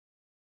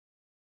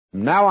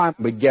Now I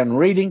begin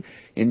reading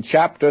in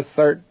chapter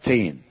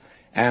 13.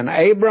 And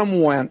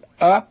Abram went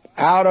up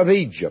out of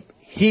Egypt,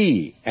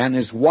 he and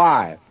his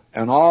wife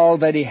and all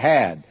that he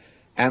had,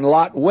 and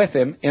Lot with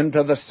him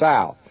into the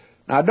south.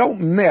 Now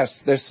don't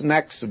miss this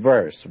next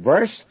verse,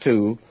 verse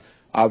 2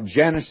 of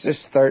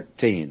Genesis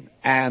 13.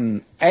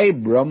 And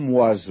Abram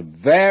was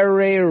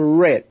very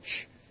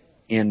rich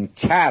in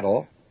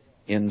cattle,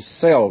 in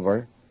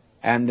silver,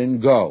 and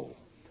in gold.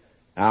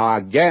 Now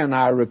again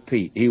I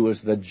repeat, he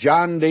was the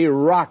John D.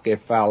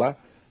 Rockefeller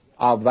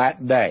of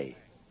that day.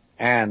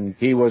 And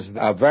he was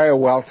a very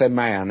wealthy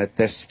man at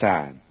this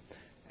time.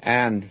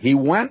 And he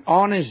went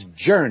on his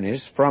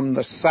journeys from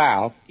the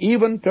south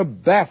even to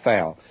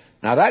Bethel.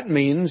 Now that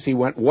means he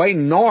went way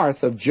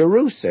north of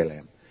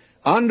Jerusalem,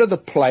 under the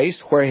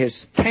place where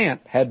his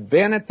tent had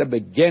been at the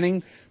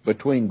beginning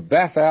between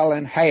Bethel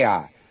and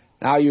Hai.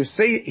 Now you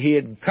see, he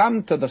had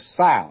come to the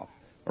south,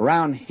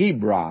 around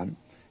Hebron.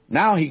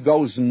 Now he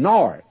goes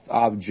north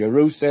of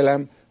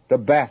Jerusalem to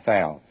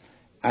Bethel.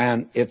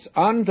 And it's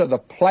unto the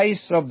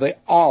place of the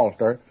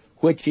altar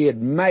which he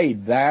had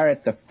made there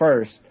at the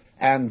first,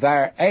 and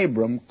there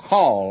Abram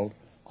called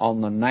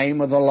on the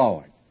name of the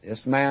Lord.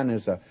 This man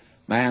is a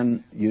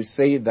man, you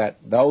see, that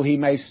though he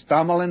may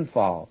stumble and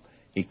fall,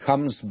 he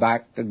comes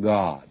back to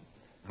God.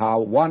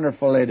 How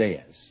wonderful it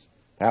is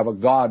to have a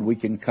God we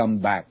can come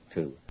back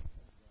to.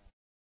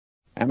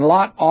 And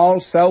Lot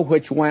also,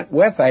 which went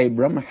with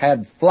Abram,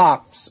 had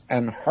flocks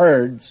and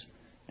herds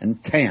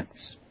and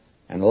tents.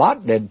 And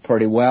Lot did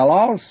pretty well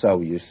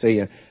also, you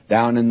see,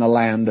 down in the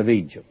land of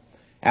Egypt.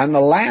 And the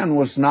land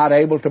was not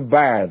able to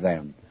bear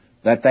them,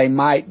 that they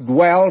might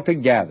dwell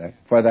together,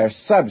 for their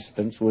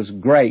substance was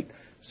great,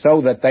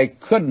 so that they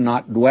could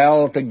not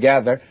dwell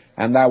together,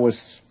 and there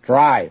was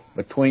strife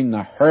between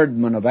the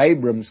herdmen of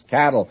Abram's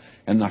cattle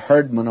and the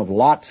herdmen of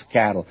Lot's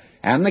cattle.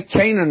 And the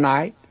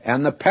Canaanite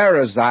and the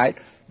Perizzite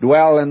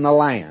dwell in the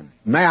land.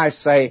 May I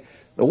say,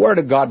 the Word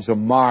of God's a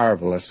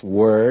marvelous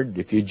Word,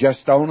 if you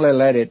just only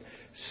let it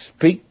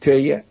speak to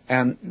you.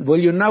 And will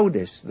you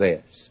notice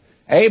this?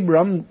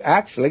 Abram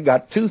actually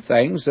got two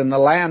things in the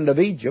land of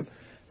Egypt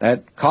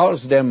that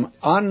caused him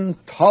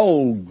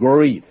untold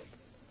grief.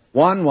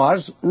 One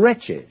was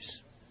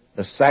riches.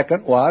 The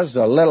second was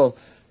a little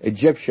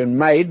Egyptian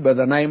maid by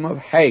the name of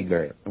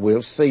Hagar.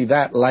 We'll see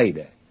that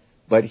later.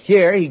 But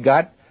here he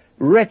got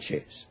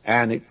riches,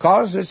 and it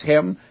causes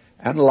him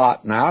and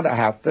Lot now to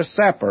have to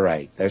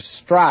separate. There's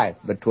strife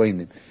between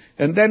them.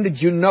 And then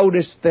did you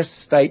notice this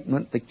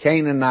statement, the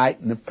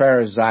Canaanite and the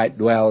Perizzite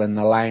dwell in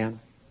the land?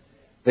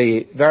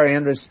 The very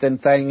interesting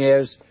thing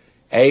is,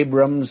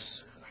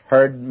 Abram's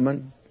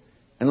herdmen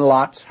and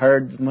Lot's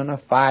herdsmen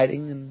are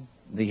fighting,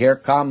 and here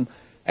come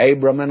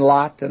Abram and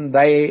Lot, and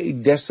they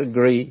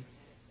disagree.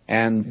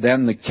 And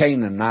then the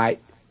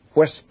Canaanite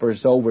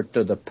whispers over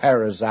to the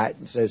Perizzite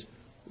and says,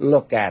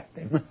 look at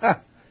them.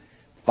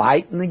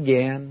 Fighting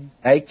again.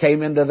 They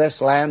came into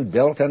this land,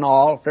 built an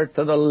altar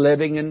to the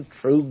living and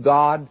true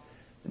God.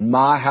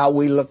 My, how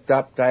we looked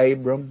up to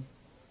Abram.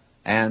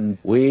 And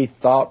we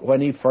thought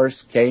when he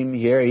first came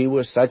here, he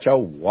was such a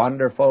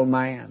wonderful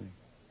man.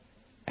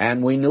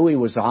 And we knew he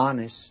was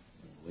honest.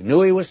 We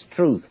knew he was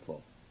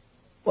truthful.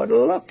 But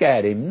look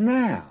at him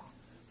now.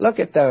 Look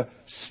at the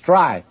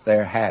strife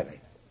they're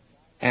having.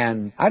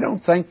 And I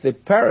don't think the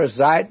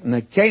Perizzite and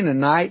the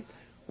Canaanite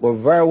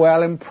were very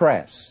well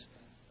impressed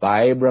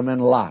by Abram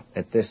and Lot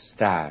at this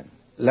time.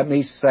 Let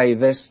me say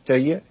this to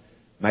you.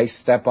 May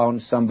step on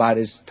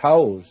somebody's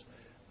toes.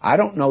 I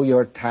don't know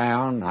your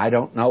town. I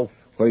don't know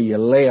where you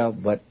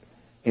live, but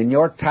in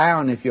your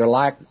town, if you're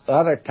like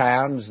other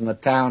towns in the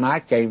town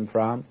I came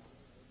from,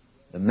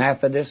 the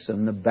Methodists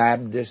and the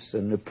Baptists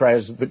and the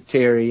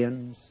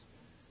Presbyterians,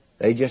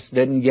 they just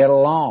didn't get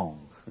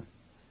along.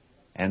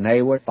 And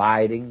they were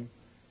fighting.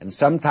 And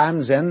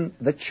sometimes in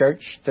the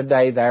church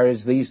today there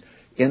is these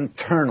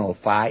internal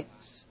fights.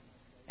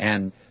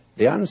 And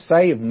the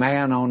unsaved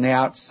man on the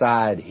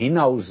outside, he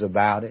knows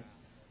about it.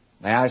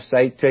 May I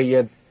say to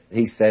you,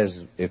 he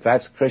says, if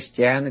that's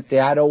Christianity,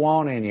 I don't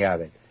want any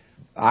of it.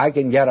 I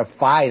can get a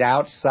fight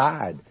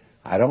outside.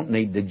 I don't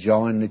need to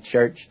join the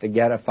church to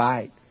get a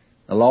fight.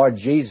 The Lord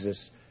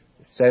Jesus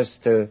says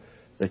to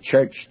the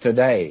church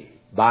today,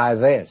 by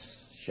this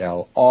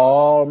shall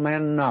all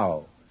men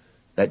know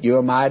that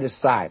you're my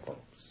disciples,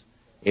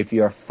 if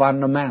you're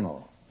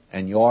fundamental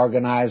and you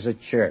organize a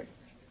church.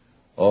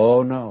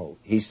 Oh, no.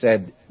 He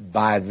said,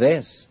 by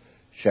this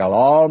shall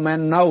all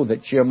men know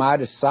that you're my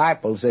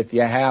disciples, if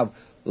you have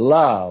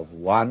love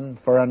one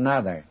for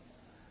another.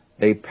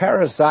 The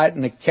Perizzite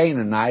and the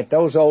Canaanite,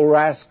 those old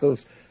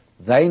rascals,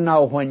 they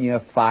know when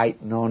you're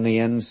fighting on the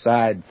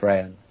inside,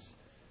 friends.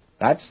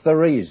 That's the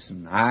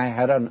reason I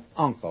had an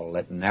uncle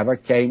that never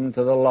came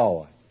to the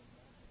Lord.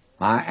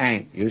 My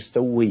aunt used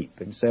to weep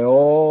and say,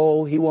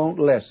 oh, he won't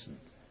listen.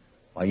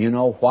 Well, you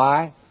know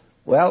why?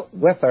 Well,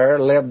 with her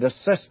lived a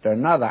sister,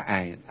 another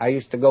aunt. I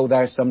used to go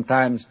there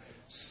sometimes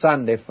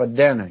Sunday for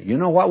dinner. You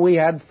know what we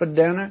had for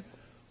dinner?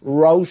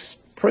 Roast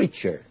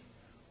preacher.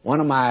 One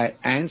of my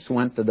aunts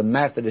went to the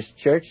Methodist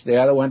church. The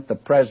other went to the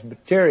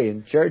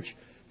Presbyterian church.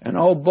 And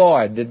oh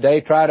boy, did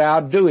they try to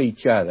outdo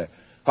each other,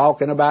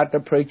 talking about the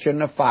preacher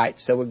and the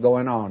fights that were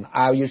going on.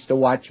 I used to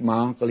watch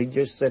my uncle. He'd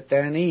just sit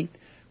there and eat.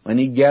 When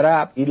he'd get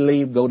up, he'd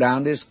leave, go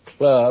down to his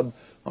club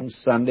on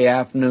Sunday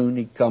afternoon.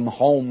 He'd come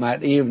home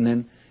that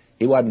evening.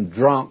 He wasn't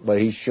drunk, but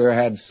he sure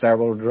had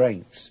several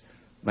drinks.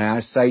 May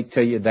I say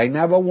to you, they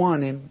never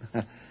won him.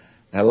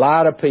 A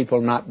lot of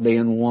people not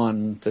being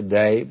won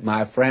today,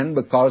 my friend,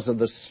 because of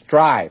the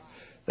strife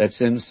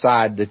that's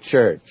inside the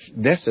church.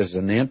 This is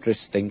an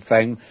interesting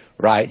thing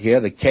right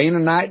here. The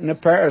Canaanite and the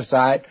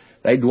Perizzite,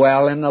 they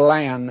dwell in the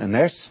land, and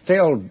they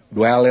still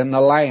dwell in the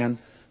land.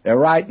 They're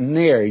right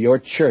near your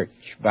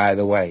church, by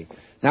the way.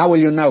 Now will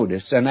you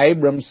notice, and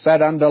Abram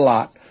said unto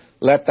Lot,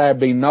 let there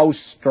be no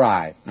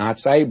strife. Now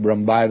it's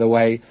Abram, by the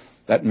way,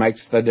 that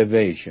makes the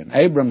division.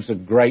 Abram's a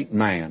great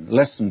man.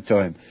 Listen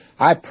to him.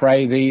 I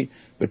pray thee,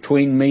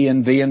 between me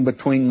and thee, and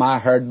between my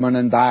herdmen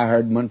and thy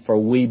herdmen, for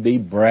we be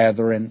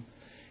brethren.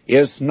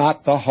 Is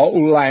not the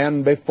whole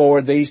land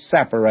before thee?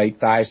 Separate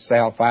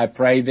thyself, I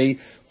pray thee,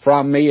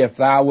 from me. If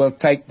thou wilt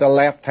take the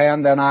left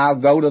hand, then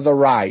I'll go to the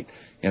right.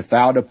 If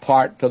thou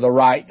depart to the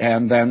right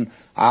hand, then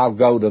I'll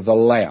go to the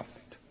left.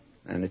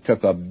 And it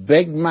took a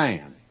big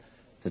man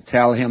to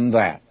tell him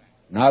that.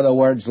 In other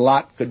words,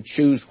 Lot could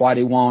choose what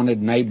he wanted,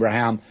 and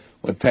Abraham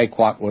would take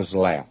what was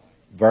left.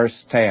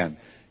 Verse 10,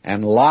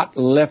 and Lot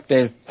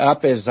lifted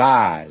up his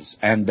eyes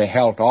and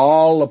beheld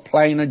all the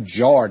plain of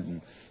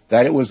Jordan,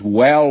 that it was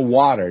well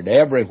watered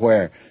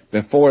everywhere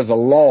before the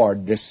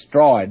Lord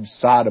destroyed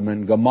Sodom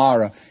and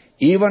Gomorrah,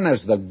 even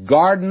as the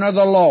garden of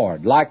the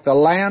Lord, like the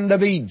land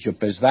of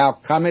Egypt, as thou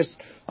comest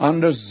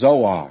unto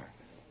Zoar.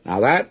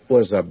 Now that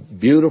was a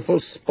beautiful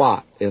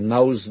spot in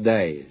those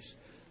days.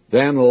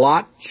 Then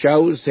Lot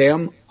chose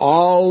him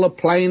all the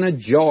plain of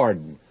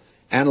Jordan,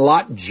 and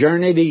Lot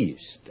journeyed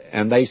east,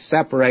 and they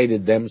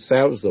separated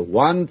themselves the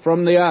one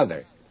from the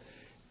other.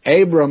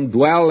 Abram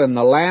dwelt in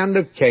the land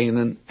of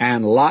Canaan,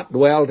 and Lot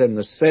dwelt in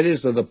the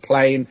cities of the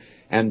plain,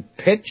 and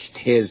pitched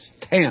his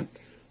tent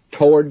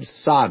toward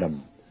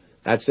Sodom.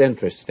 That's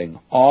interesting.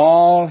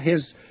 All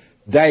his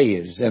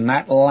days in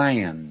that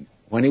land,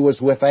 when he was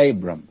with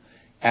Abram,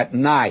 at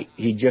night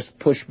he'd just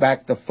push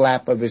back the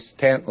flap of his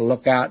tent and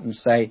look out and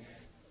say,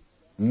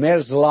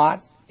 Ms.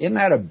 Lot, isn't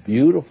that a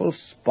beautiful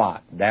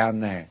spot down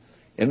there?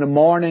 In the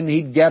morning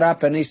he'd get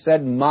up and he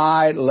said,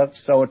 my, it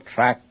looks so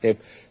attractive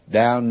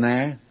down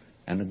there.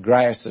 And the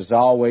grass is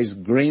always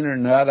greener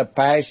than the other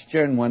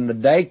pasture. And when the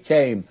day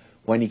came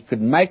when he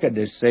could make a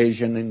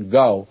decision and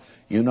go,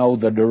 you know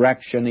the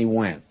direction he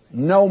went.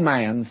 No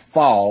man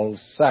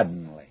falls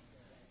suddenly.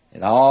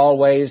 It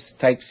always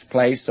takes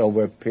place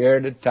over a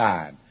period of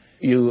time.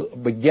 You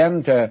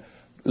begin to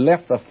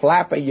lift the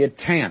flap of your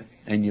tent,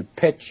 and you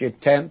pitch your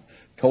tent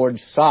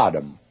towards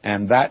Sodom,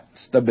 and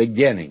that's the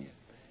beginning.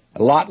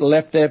 Lot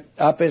lifted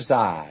up his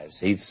eyes.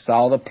 He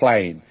saw the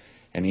plain,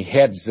 and he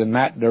heads in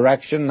that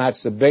direction.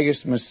 That's the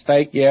biggest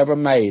mistake he ever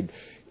made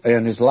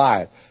in his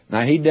life.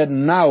 Now, he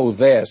didn't know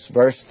this,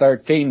 verse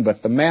 13,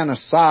 but the men of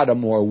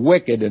Sodom were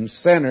wicked and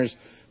sinners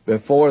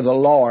before the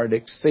Lord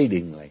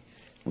exceedingly.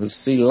 We'll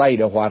see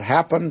later what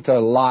happened to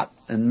Lot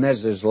and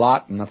Mrs.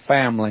 Lot and the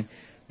family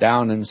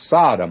down in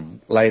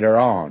Sodom later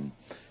on.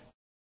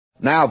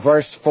 Now,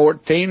 verse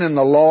 14, and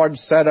the Lord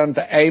said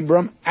unto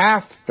Abram,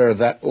 after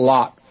that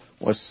Lot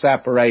was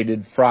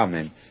separated from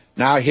him.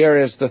 Now, here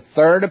is the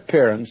third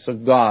appearance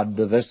of God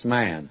to this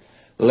man.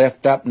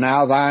 Lift up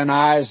now thine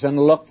eyes and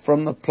look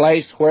from the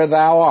place where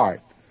thou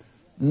art,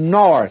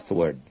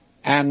 northward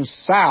and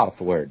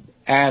southward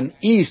and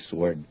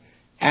eastward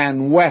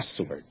and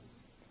westward.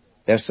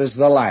 This is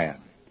the land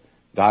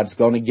God's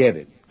going to give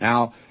him.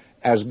 Now,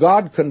 as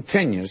God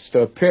continues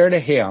to appear to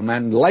him,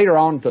 and later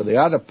on to the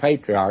other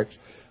patriarchs,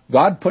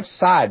 God put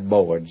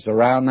sideboards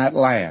around that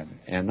land.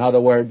 In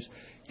other words,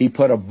 he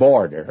put a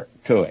border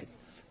to it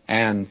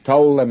and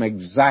told them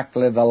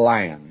exactly the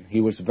land.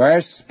 He was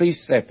very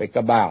specific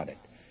about it.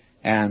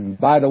 And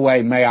by the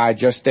way, may I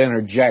just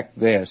interject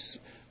this?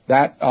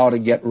 That ought to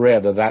get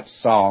rid of that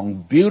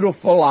song,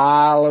 Beautiful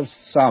Isle of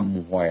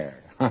Somewhere.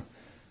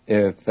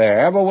 If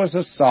there ever was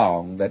a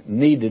song that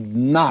needed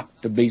not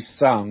to be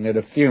sung at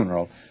a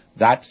funeral,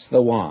 that's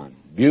the one.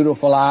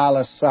 Beautiful Isle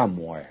of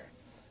Somewhere.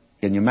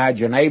 Can you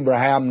imagine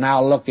Abraham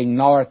now looking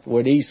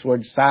northward,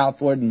 eastward,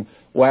 southward, and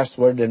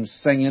westward and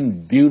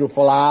singing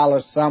Beautiful Isle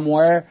of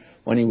Somewhere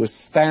when he was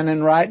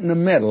standing right in the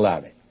middle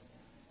of it?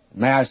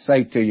 May I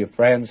say to you,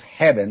 friends,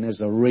 heaven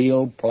is a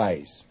real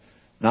place,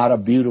 not a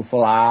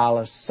beautiful isle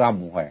of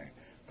somewhere.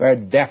 Very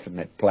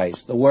definite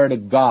place. The Word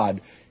of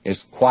God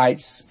is quite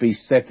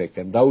specific,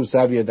 and those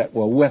of you that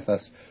were with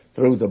us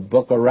through the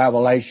book of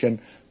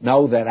Revelation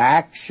know that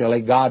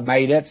actually God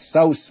made it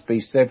so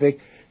specific,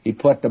 He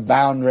put the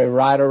boundary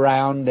right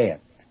around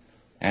it,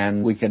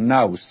 and we can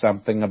know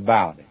something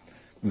about it.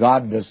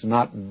 God does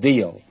not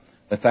deal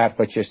with that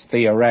which is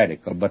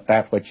theoretical, but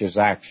that which is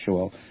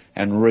actual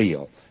and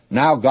real.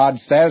 Now God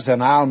says,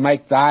 and I'll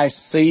make thy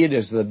seed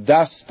as the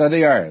dust of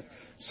the earth,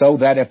 so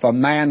that if a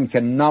man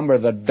can number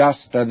the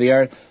dust of the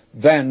earth,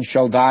 then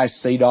shall thy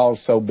seed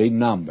also be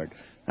numbered.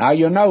 Now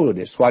you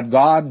notice what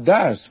God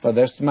does for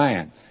this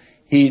man.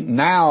 He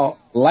now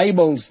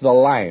labels the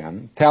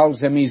land,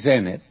 tells him he's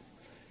in it.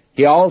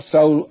 He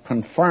also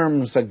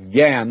confirms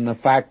again the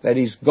fact that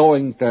he's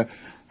going to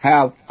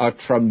have a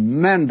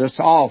tremendous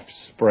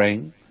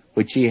offspring,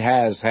 which he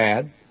has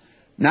had.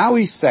 Now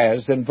he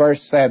says in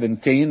verse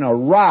 17,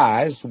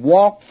 "Arise,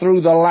 walk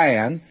through the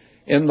land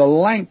in the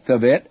length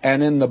of it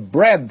and in the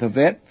breadth of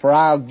it, for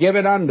I'll give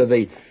it unto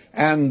thee."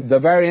 And the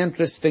very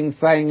interesting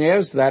thing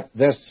is that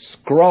this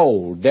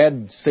scroll,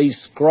 Dead Sea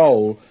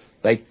Scroll,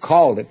 they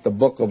called it the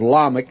Book of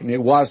Lamech, and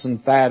it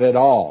wasn't that at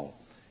all.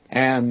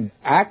 And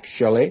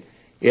actually,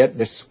 it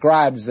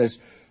describes this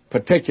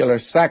particular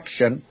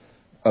section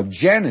of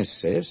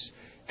Genesis,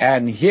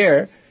 and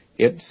here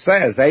it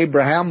says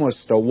Abraham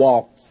was to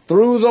walk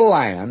through the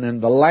land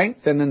in the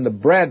length and in the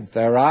breadth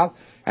thereof,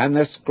 and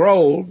the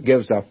scroll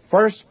gives a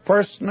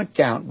first-person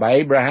account by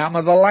Abraham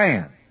of the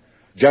land,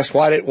 just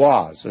what it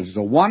was. It was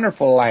a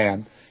wonderful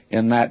land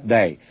in that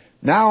day.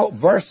 Now,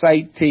 verse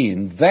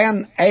 18,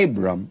 "Then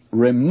Abram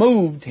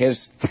removed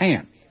his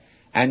tent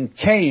and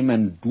came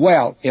and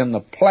dwelt in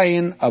the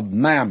plain of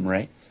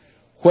Mamre,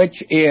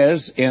 which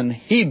is in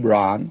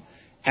Hebron,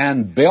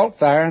 and built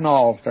there an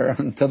altar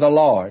unto the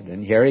Lord."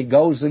 And here he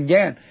goes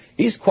again.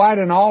 He's quite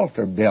an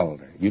altar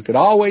builder. You could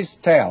always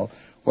tell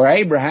where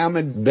Abraham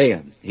had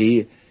been.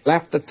 He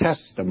left a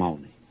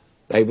testimony.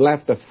 They've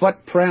left a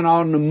footprint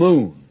on the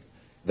moon.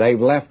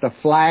 They've left a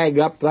flag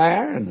up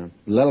there and a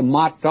little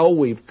motto,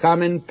 "We've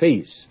come in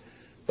peace."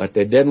 But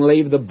they didn't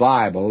leave the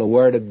Bible, the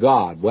Word of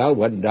God. Well, it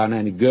wasn't done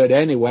any good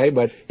anyway,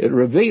 but it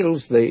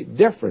reveals the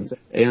difference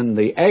in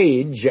the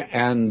age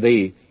and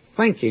the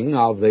thinking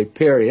of the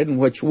period in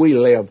which we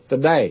live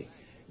today.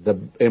 The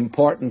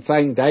important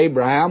thing to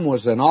Abraham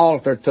was an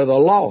altar to the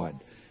Lord,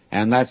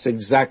 and that's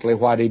exactly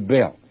what he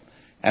built.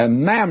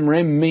 And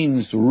Mamre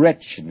means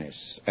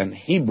richness, and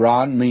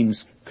Hebron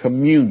means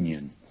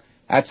communion.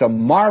 That's a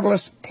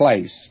marvelous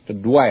place to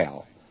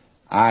dwell.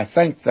 I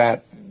think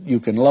that you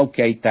can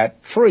locate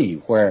that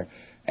tree where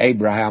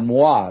Abraham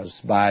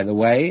was, by the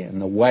way,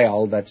 and the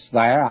well that's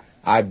there.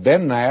 I've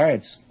been there.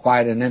 It's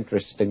quite an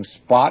interesting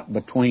spot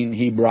between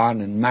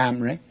Hebron and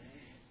Mamre,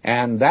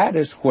 and that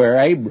is where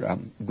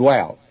Abraham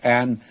dwelt.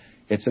 And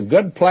it's a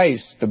good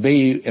place to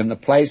be, in the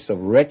place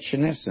of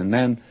richness and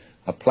then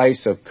a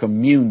place of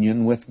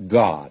communion with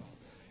God.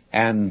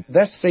 And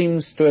this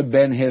seems to have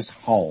been his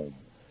home.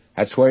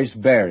 That's where he's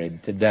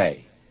buried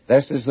today.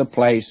 This is the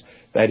place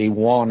that he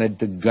wanted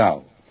to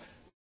go.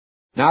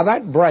 Now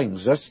that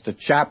brings us to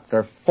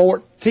chapter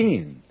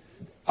 14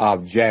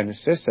 of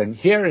Genesis. And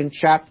here in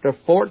chapter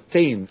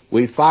 14,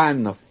 we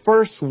find the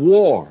first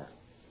war.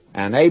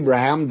 And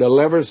Abraham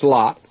delivers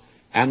Lot.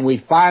 And we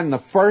find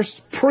the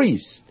first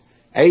priest,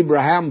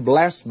 Abraham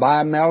blessed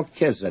by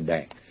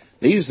Melchizedek.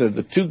 These are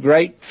the two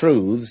great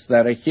truths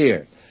that are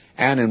here.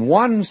 And in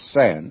one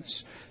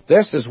sense,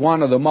 this is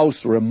one of the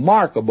most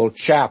remarkable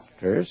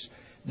chapters.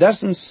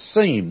 Doesn't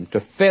seem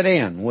to fit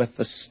in with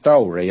the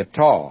story at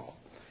all.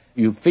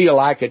 You feel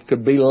like it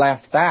could be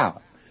left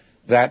out,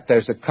 that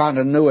there's a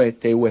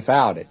continuity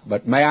without it.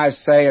 But may I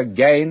say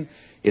again,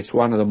 it's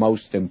one of the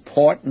most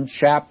important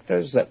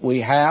chapters that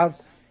we have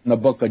in the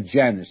book of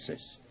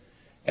Genesis.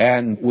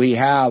 And we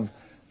have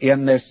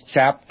in this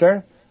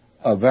chapter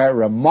a very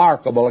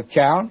remarkable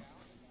account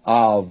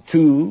of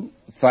two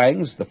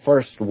things: the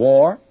first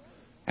war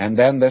and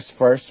then this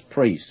first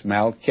priest,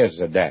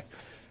 Melchizedek.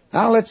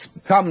 Now let's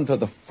come to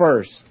the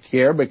first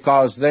here,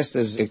 because this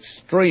is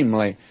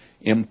extremely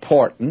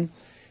important.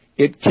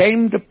 It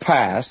came to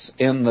pass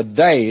in the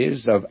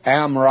days of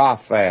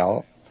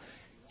Amraphel,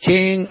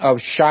 king of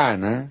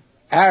Shinar,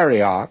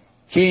 Arioch,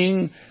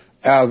 king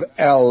of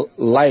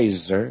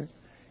Elazar,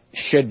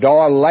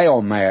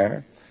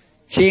 Chedorlaomer,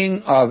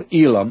 king of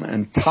Elam,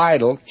 and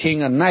Tidal,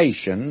 king of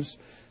nations,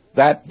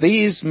 that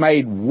these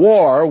made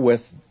war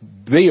with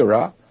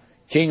Bera,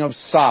 king of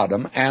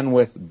Sodom, and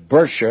with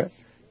Bersha,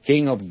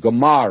 king of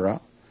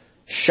Gomorrah,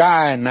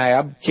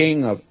 Shinab,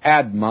 king of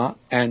Admah,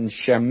 and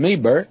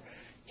Shemeber,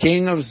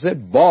 king of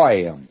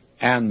Zeboim,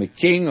 and the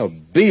king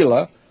of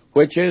Bela,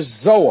 which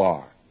is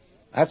Zoar.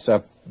 That's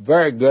a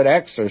very good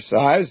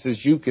exercise,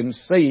 as you can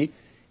see,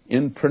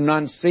 in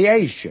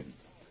pronunciation.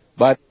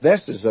 But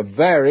this is a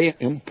very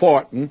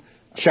important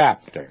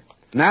chapter.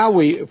 Now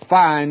we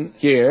find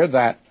here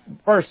that,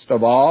 first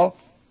of all,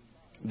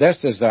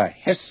 this is a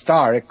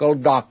historical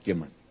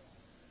document.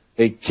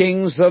 The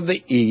kings of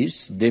the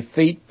east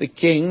defeat the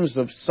kings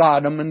of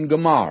Sodom and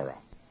Gomorrah.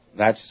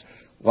 That's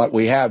what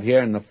we have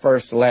here in the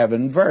first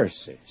 11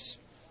 verses.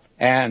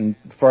 And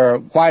for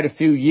quite a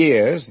few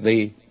years,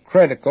 the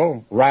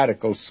critical,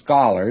 radical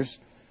scholars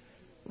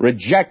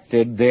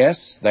rejected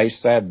this. They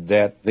said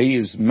that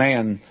these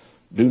men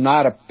do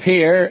not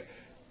appear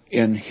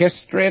in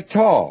history at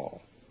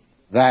all,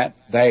 that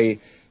they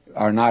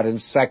are not in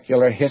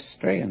secular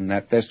history, and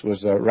that this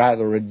was a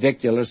rather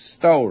ridiculous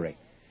story.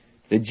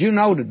 Did you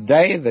know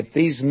today that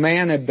these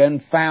men have been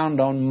found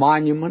on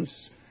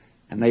monuments,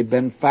 and they've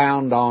been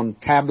found on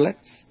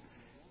tablets,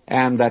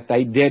 and that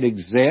they did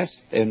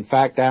exist? In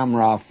fact,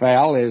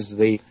 Amraphel is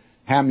the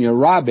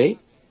Hammurabi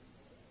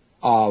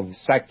of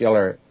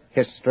secular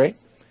history.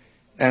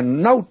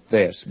 And note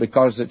this,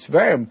 because it's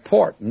very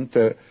important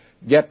to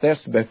get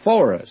this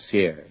before us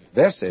here.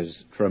 This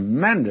is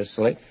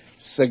tremendously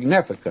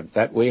significant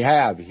that we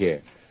have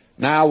here.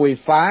 Now we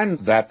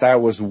find that there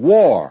was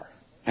war,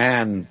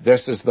 and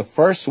this is the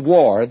first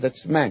war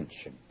that's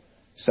mentioned.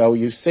 So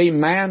you see,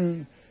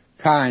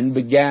 mankind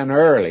began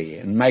early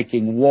in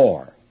making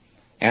war.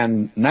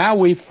 And now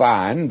we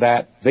find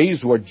that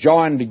these were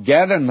joined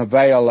together in the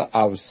Vale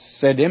of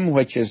Siddim,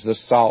 which is the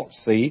Salt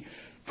Sea.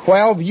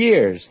 12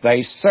 years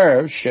they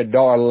served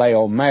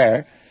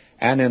Chedorlaomer,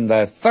 and in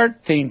the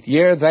 13th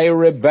year they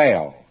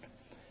rebelled.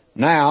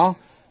 Now,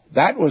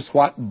 that was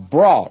what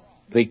brought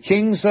the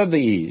kings of the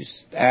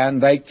east,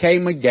 and they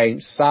came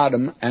against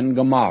Sodom and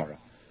Gomorrah.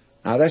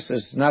 Now, this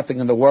is nothing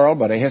in the world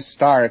but a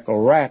historical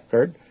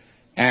record,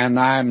 and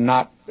I'm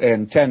not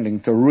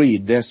intending to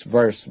read this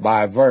verse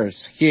by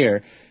verse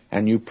here,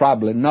 and you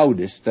probably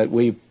noticed that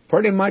we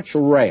pretty much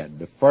read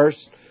the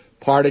first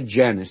part of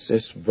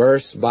Genesis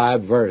verse by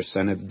verse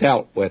and have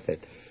dealt with it.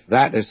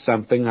 That is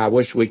something I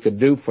wish we could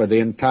do for the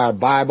entire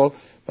Bible,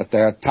 but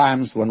there are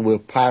times when we'll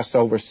pass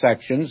over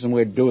sections, and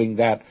we're doing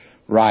that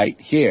right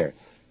here.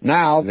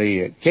 Now,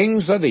 the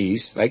kings of the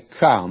east, they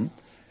come,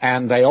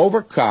 and they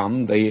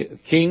overcome the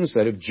kings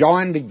that have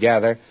joined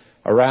together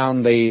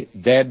around the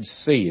Dead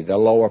Sea, the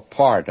lower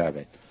part of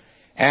it.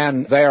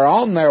 And they're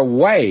on their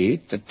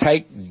way to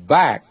take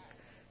back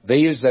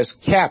these as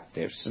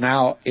captives.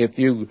 Now, if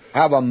you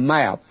have a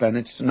map, and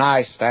it's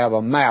nice to have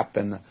a map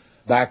in the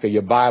back of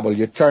your Bible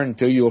you turn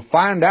to, you'll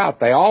find out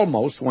they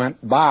almost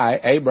went by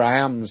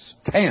Abraham's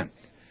tent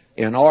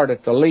in order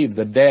to leave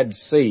the Dead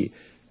Sea,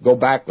 go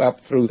back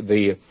up through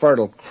the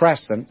Fertile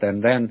Crescent,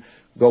 and then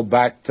go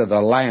back to the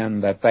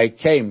land that they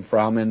came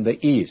from in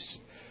the east.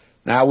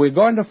 Now, we're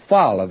going to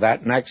follow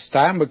that next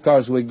time,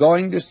 because we're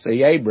going to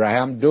see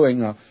Abraham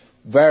doing a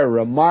very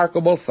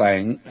remarkable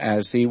thing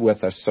as he,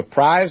 with a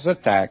surprise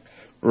attack,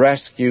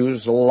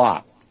 rescues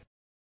Lot.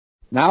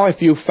 Now,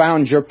 if you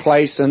found your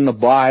place in the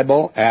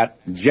Bible at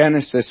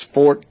Genesis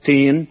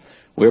 14,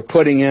 we're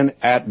putting in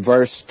at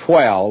verse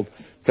 12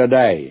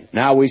 today.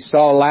 Now, we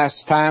saw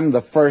last time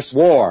the first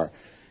war,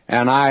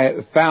 and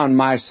I found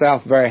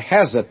myself very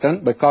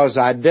hesitant because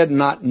I did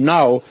not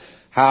know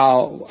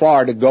how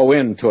far to go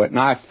into it. And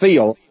I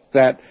feel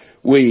that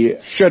we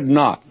should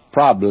not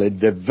probably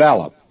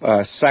develop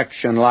a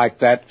section like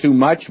that too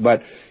much,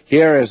 but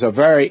here is a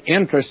very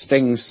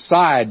interesting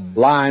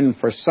sideline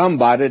for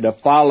somebody to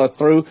follow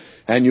through,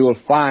 and you will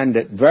find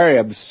it very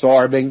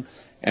absorbing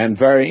and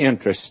very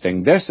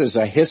interesting. This is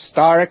a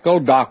historical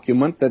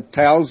document that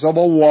tells of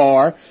a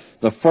war,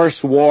 the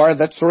first war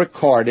that's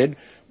recorded.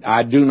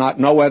 I do not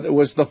know whether it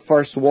was the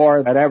first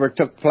war that ever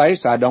took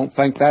place. I don't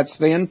think that's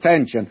the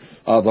intention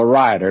of the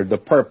writer. The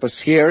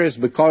purpose here is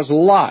because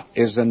Lot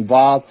is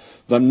involved,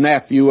 the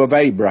nephew of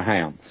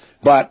Abraham.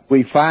 But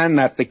we find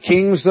that the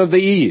kings of the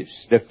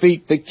east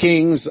defeat the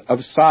kings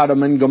of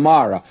Sodom and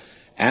Gomorrah.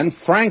 And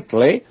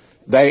frankly,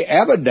 they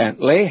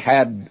evidently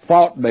had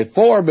fought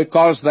before,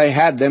 because they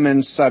had them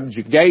in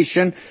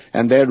subjugation,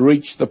 and they had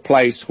reached the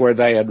place where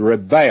they had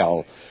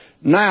rebelled.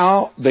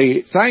 Now,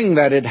 the thing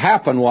that had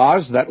happened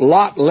was that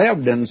Lot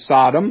lived in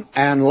Sodom,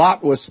 and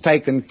Lot was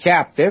taken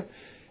captive,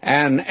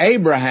 and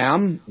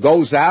Abraham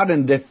goes out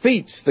and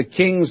defeats the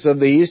kings of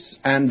the east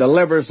and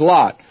delivers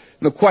Lot.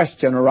 The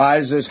question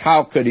arises,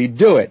 how could he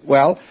do it?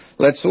 Well,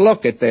 let's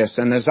look at this.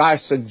 And as I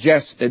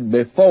suggested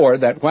before,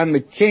 that when the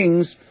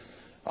kings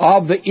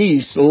of the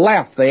east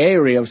left the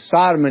area of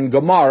Sodom and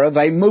Gomorrah,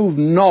 they moved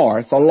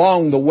north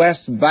along the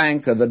west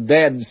bank of the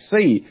Dead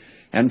Sea.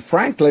 And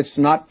frankly, it's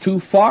not too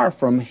far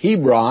from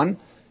Hebron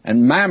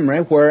and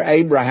Mamre, where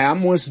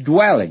Abraham was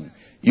dwelling.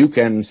 You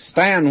can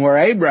stand where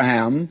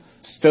Abraham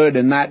stood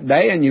in that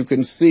day, and you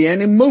can see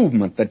any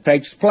movement that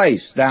takes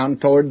place down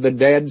toward the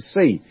Dead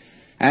Sea.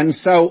 And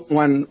so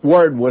when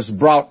word was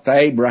brought to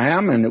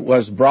Abraham, and it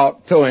was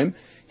brought to him,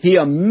 he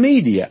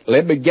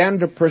immediately began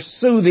to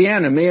pursue the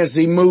enemy as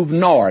he moved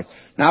north.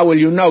 Now, will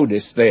you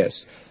notice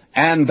this?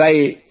 And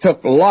they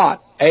took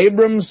Lot,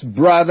 Abram's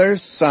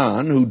brother's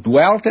son, who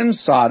dwelt in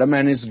Sodom,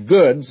 and his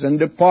goods, and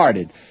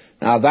departed.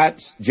 Now,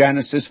 that's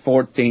Genesis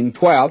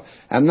 14:12,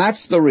 and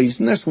that's the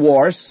reason this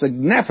war is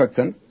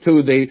significant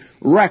to the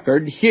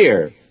record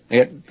here.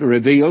 It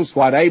reveals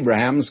what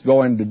Abraham's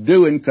going to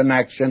do in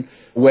connection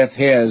with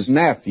his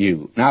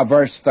nephew. Now,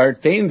 verse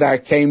 13, there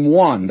came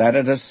one that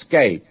had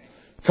escaped,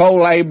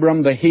 told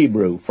Abram the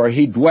Hebrew, for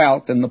he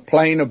dwelt in the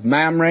plain of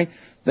Mamre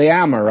the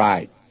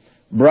Amorite,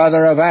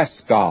 brother of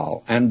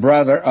Eshcol, and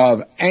brother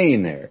of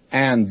Aner,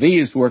 and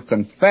these were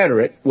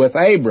confederate with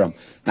Abram.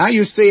 Now,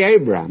 you see,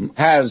 Abram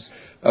has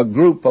a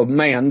group of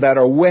men that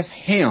are with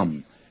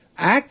him.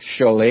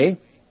 Actually,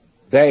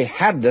 they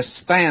had to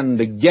stand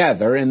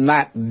together in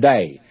that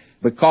day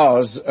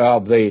because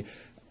of the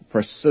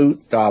pursuit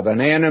of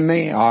an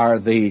enemy or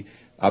the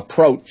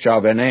approach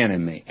of an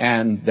enemy.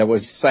 And there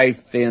was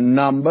safety in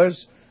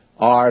numbers,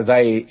 or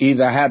they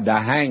either had to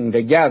hang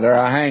together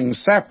or hang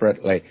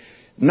separately.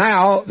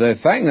 Now, the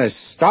thing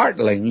that's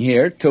startling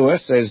here to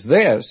us is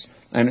this,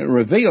 and it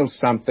reveals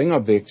something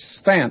of the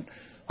extent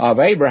of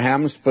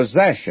Abraham's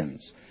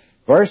possessions.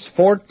 Verse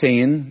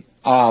 14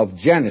 of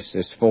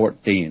Genesis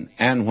 14,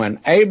 "And when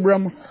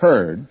Abram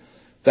heard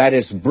that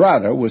his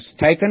brother was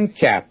taken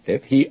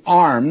captive, he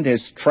armed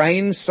his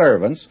trained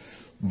servants,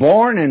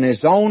 born in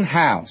his own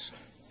house,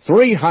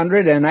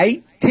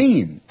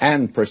 318,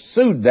 and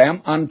pursued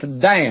them unto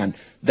Dan."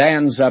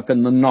 Dan's up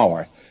in the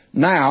north.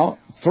 Now,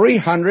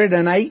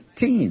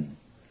 318.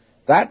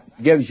 That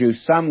gives you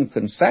some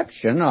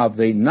conception of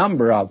the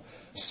number of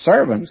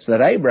servants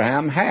that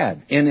Abraham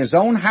had. In his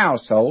own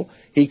household,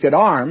 he could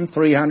arm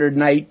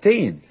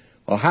 318.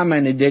 Well, how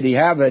many did he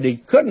have that he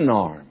couldn't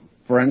arm?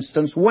 For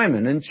instance,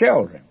 women and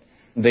children,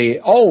 the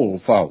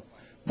old folk.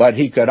 But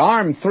he could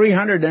arm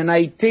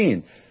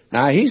 318.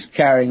 Now, he's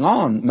carrying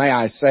on, may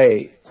I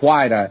say,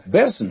 quite a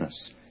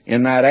business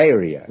in that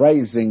area,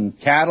 raising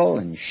cattle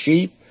and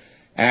sheep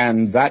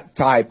and that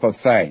type of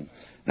thing.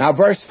 Now,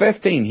 verse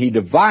 15, he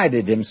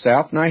divided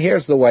himself. Now,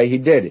 here's the way he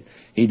did it.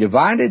 He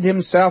divided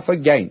himself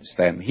against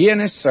them, he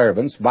and his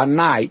servants, by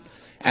night,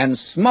 and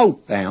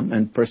smote them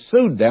and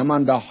pursued them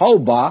unto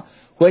Hobah,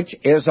 which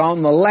is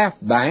on the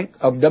left bank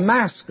of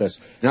Damascus.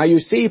 Now, you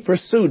see, he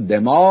pursued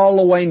them all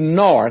the way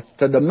north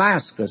to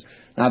Damascus.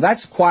 Now,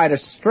 that's quite a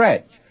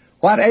stretch.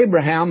 What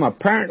Abraham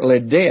apparently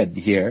did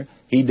here,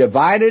 he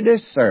divided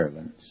his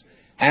servants,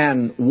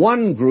 and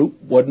one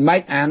group would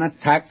make an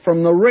attack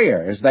from the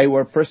rear as they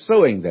were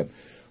pursuing them.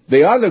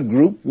 The other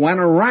group went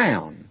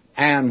around,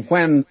 and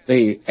when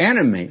the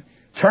enemy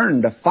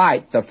turned to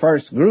fight the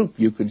first group,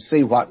 you could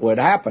see what would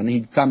happen.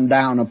 He'd come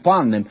down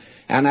upon them,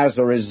 and as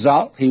a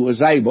result, he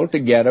was able to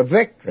get a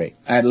victory.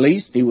 At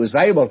least he was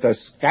able to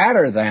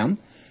scatter them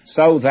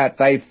so that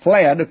they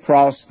fled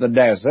across the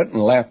desert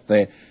and left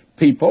the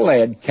people they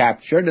had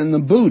captured and the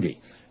booty.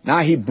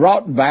 Now, he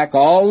brought back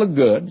all the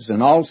goods,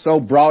 and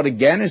also brought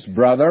again his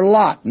brother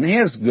Lot and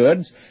his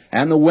goods,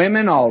 and the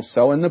women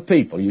also and the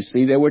people. You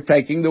see, they were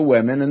taking the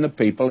women and the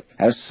people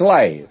as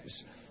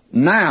slaves.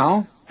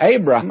 Now,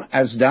 Abraham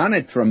has done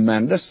a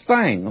tremendous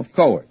thing, of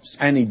course,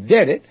 and he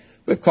did it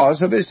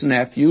because of his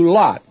nephew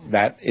Lot.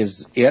 That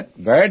is it,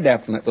 very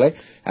definitely,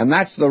 and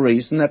that's the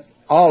reason that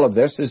all of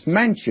this is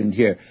mentioned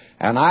here.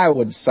 And I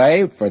would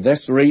say, for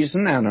this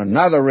reason and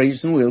another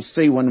reason we'll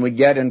see when we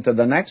get into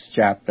the next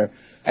chapter,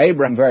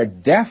 Abraham very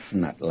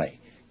definitely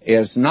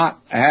is not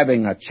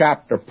having a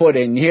chapter put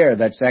in here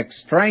that's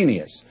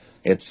extraneous.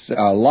 It's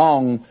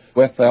along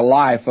with the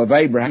life of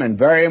Abraham and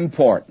very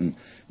important.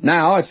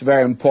 Now, it's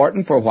very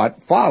important for what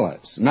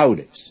follows.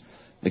 Notice,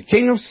 the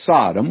king of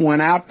Sodom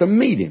went out to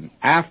meet him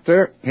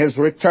after his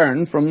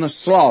return from the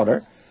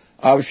slaughter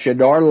of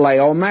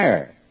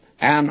Chedorlaomer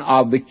and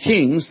of the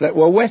kings that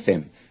were with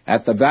him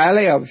at the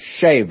valley of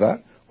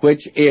Shaveh,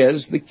 which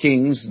is the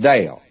king's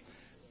dale.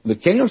 The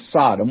king of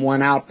Sodom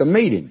went out to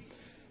meet him.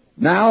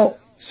 Now,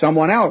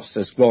 someone else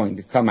is going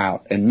to come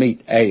out and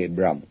meet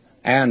Abram.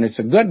 And it's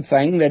a good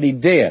thing that he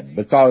did,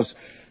 because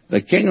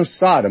the king of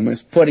Sodom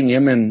is putting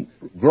him in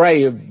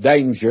grave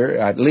danger,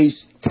 at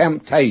least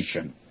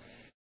temptation.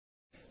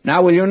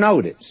 Now, will you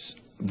notice,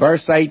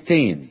 verse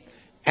 18,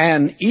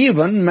 "And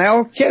even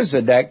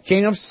Melchizedek,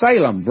 king of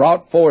Salem,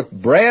 brought forth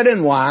bread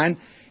and wine,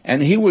 and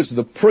he was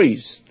the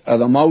priest of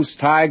the Most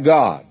High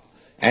God.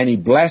 And he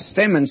blessed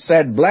him and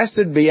said,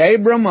 Blessed be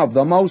Abram of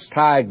the Most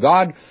High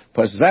God,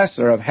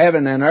 possessor of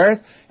heaven and earth,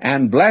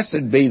 and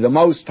blessed be the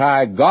Most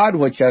High God,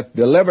 which hath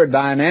delivered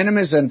thine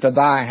enemies into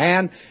thy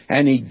hand,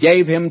 and he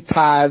gave him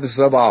tithes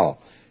of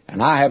all." And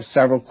I have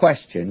several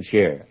questions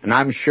here, and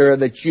I'm sure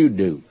that you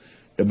do.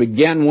 To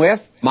begin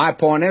with, my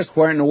point is,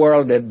 where in the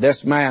world did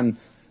this man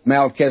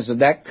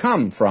Melchizedek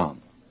come from?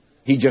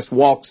 He just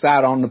walks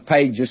out on the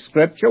page of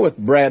Scripture with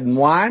bread and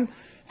wine,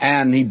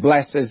 and he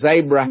blesses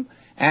Abraham,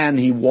 and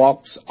he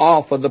walks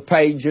off of the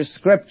page of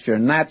Scripture,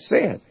 and that's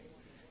it.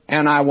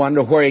 And I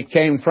wonder where he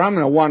came from,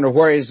 and I wonder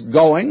where he's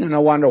going, and I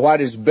wonder what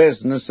his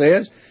business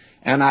is.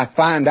 And I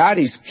find out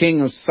he's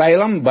king of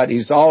Salem, but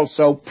he's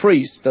also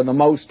priest of the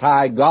Most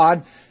High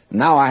God.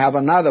 Now I have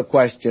another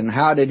question.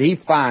 How did he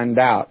find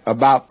out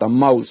about the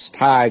Most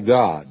High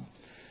God?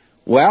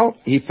 Well,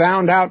 he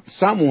found out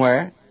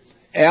somewhere,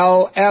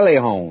 El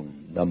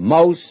Elyon, the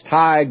Most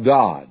High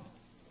God,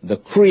 the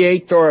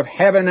creator of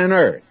heaven and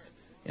earth.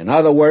 In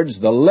other words,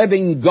 the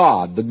living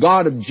God, the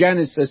God of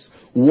Genesis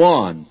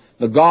 1,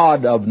 the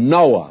God of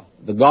Noah,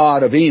 the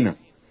God of Enoch.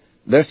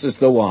 This is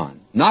the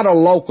one, not a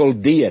local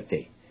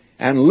deity.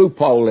 And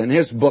Loophole, in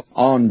his book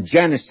on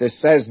Genesis,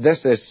 says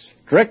this is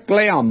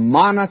strictly a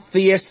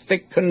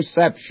monotheistic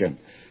conception.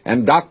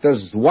 And Dr.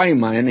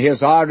 Zweima, in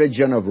his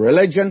Origin of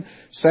Religion,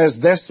 says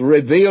this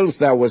reveals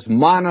there was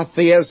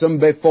monotheism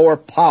before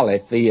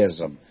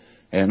polytheism.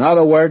 In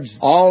other words,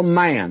 all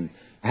man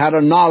had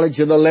a knowledge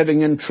of the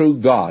living and true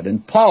God.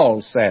 And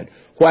Paul said,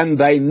 when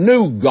they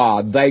knew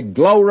God, they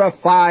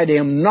glorified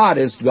him not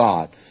as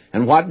God.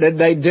 And what did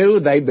they do?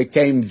 They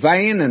became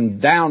vain,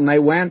 and down they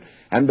went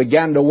and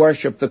began to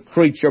worship the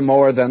creature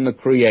more than the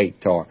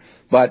Creator.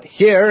 But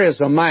here is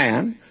a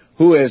man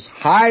who is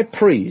high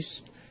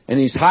priest, and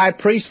he's high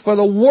priest for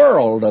the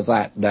world of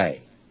that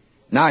day.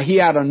 Now, he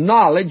had a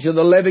knowledge of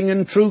the living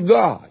and true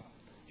God.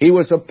 He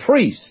was a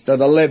priest of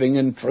the living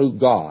and true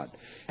God.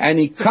 And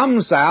he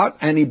comes out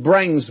and he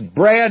brings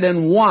bread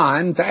and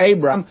wine to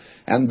Abraham,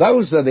 and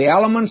those are the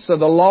elements of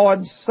the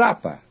Lord's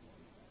Supper.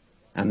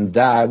 And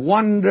I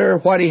wonder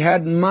what he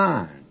had in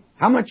mind.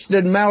 How much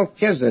did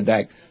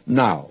Melchizedek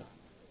know?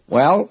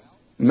 Well,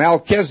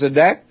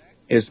 Melchizedek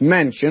is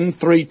mentioned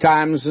 3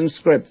 times in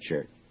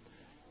Scripture.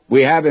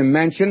 We have him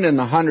mentioned in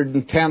the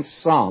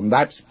 110th Psalm.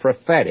 That's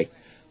prophetic.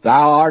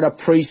 Thou art a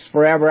priest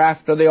forever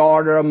after the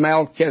order of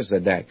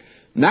Melchizedek.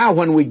 Now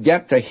when we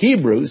get to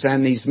Hebrews,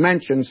 and he's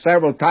mentioned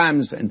several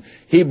times in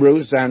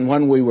Hebrews, and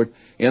when we were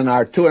in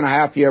our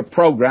 2.5-year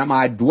program,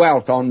 I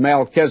dwelt on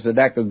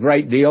Melchizedek a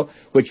great deal,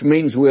 which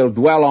means we'll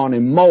dwell on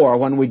him more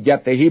when we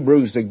get to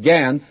Hebrews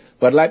again.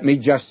 But let me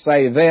just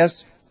say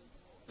this,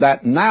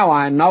 that now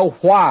I know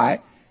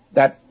why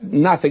that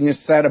nothing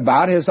is said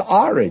about his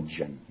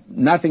origin.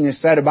 Nothing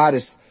is said about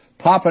his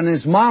papa and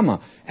his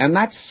mama. And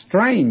that's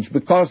strange,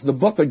 because the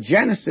book of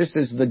Genesis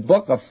is the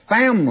book of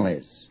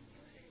families.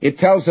 It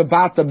tells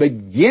about the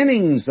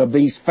beginnings of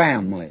these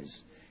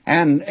families.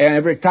 And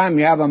every time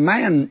you have a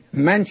man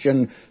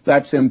mentioned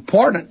that's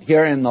important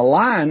here in the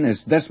line,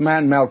 as this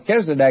man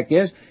Melchizedek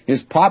is,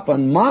 his papa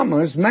and mama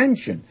is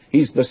mentioned.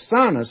 He's the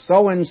son of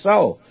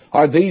so-and-so,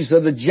 or these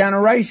are the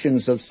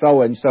generations of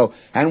so-and-so.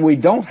 And we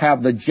don't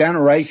have the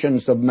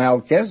generations of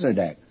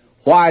Melchizedek.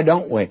 Why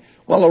don't we?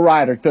 Well, the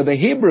writer to the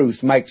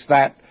Hebrews makes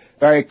that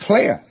very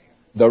clear.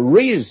 The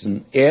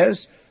reason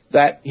is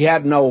that he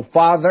had no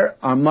father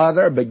or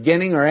mother,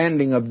 beginning or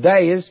ending of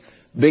days,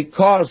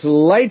 because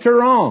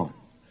later on,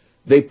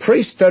 the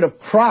priesthood of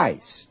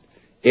Christ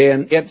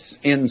in its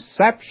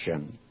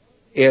inception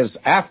is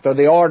after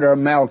the order of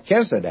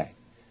Melchizedek.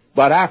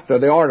 But after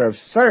the order of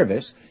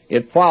service,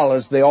 it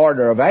follows the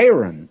order of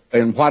Aaron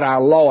in what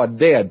our Lord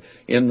did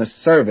in the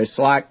service,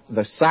 like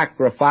the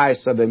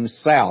sacrifice of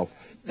himself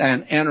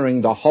and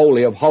entering the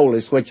Holy of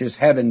Holies, which is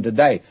heaven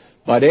today.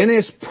 But in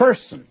his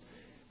person,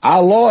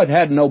 our Lord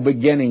had no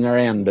beginning or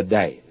end of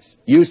days.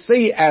 You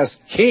see, as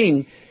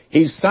king,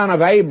 he's son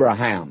of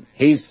Abraham.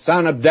 He's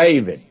son of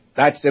David.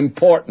 That's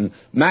important.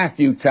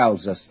 Matthew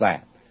tells us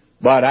that.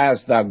 But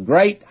as the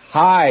great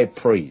high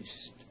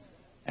priest,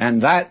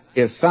 and that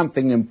is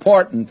something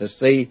important to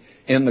see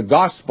in the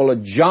Gospel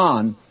of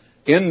John,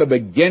 in the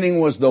beginning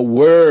was the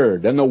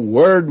Word, and the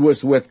Word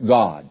was with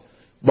God.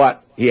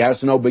 But he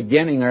has no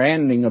beginning or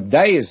ending of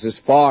days as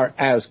far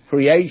as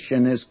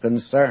creation is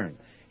concerned.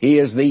 He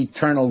is the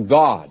eternal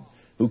God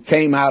who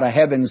came out of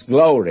heaven's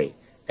glory,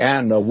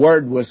 and the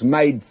Word was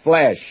made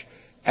flesh,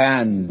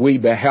 and we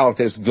beheld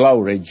his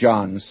glory,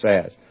 John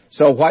says.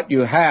 So what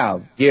you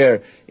have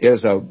here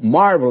is a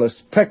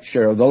marvelous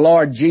picture of the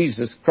Lord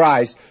Jesus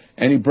Christ,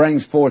 and he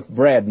brings forth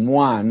bread and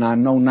wine. I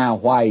know now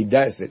why he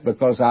does it,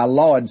 because our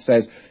Lord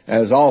says,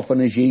 as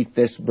often as ye eat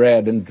this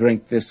bread and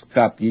drink this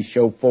cup, ye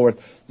show forth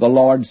the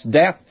Lord's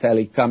death till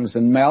he comes.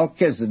 And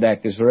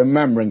Melchizedek is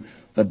remembering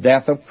the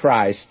death of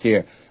Christ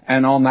here.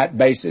 And on that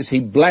basis,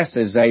 he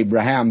blesses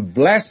Abraham.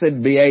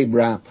 Blessed be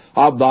Abraham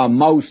of the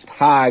Most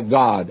High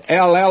God,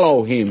 El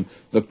Elohim,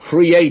 the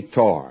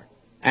Creator.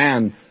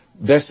 And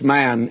this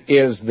man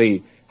is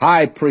the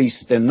high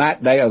priest in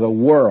that day of the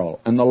world.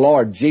 And the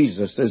Lord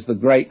Jesus is the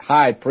great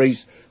high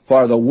priest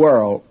for the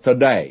world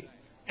today.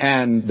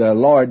 And the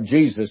Lord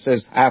Jesus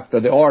is after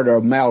the order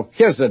of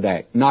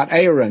Melchizedek, not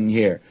Aaron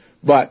here.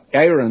 But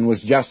Aaron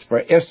was just for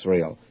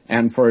Israel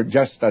and for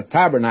just a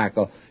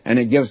tabernacle. And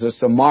it gives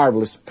us a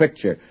marvelous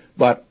picture.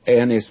 But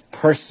in his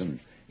person,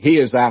 he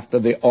is after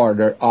the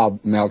order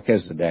of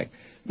Melchizedek.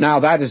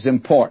 Now, that is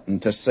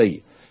important to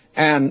see.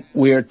 And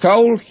we are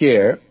told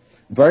here,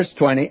 verse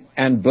 20,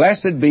 and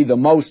blessed be the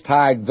Most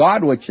High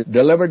God, which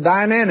delivered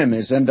thine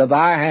enemies into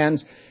thy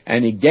hands,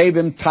 and he gave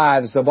him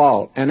tithes of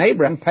all. And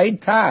Abraham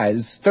paid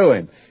tithes to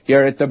him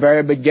here at the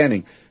very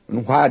beginning.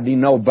 And why did he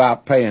know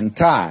about paying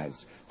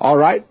tithes? All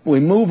right, we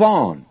move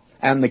on.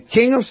 And the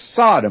king of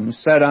Sodom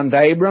said unto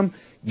Abram,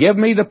 give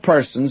me the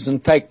persons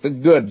and take the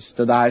goods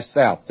to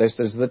thyself. This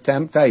is the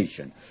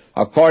temptation.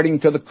 According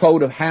to the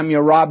code of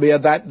Hammurabi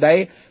of that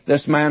day,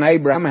 this man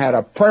Abraham had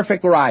a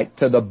perfect right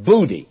to the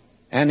booty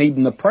and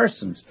even the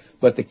persons.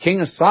 But the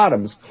king of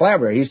Sodom's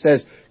clever. He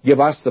says, give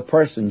us the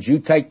persons. You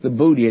take the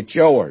booty. It's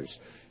yours.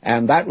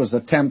 And that was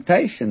a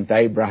temptation to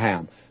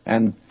Abraham.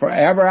 And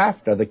forever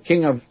after, the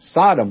king of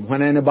Sodom,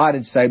 when anybody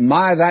would say,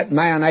 my, that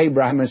man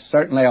Abraham is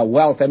certainly a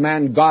wealthy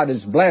man. God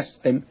has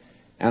blessed him.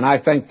 And I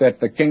think that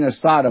the king of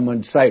Sodom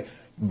would say,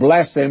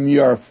 bless him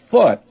your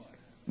foot.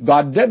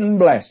 God didn't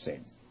bless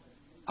him.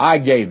 I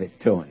gave it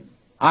to him.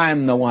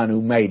 I'm the one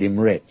who made him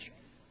rich.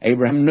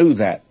 Abraham knew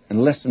that.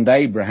 And listen to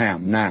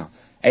Abraham now.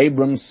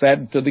 Abram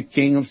said to the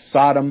king of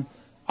Sodom,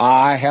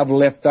 I have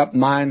lifted up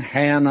mine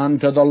hand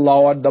unto the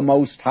Lord, the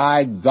Most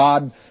High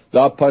God,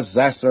 the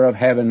possessor of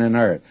heaven and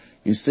earth.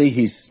 You see,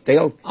 he's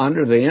still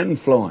under the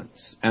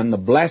influence and the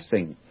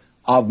blessing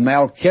of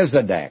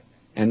Melchizedek.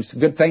 And it's a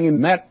good thing he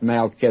met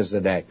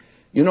Melchizedek.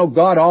 You know,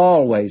 God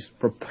always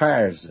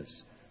prepares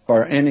us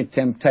for any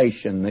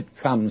temptation that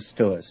comes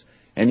to us.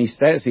 And he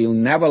says he'll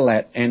never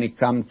let any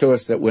come to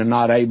us that we're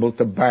not able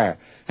to bear.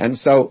 And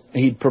so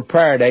he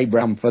prepared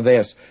Abraham for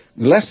this.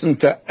 Listen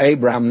to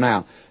Abraham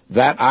now.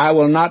 That I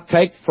will not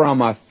take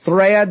from a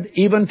thread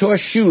even to a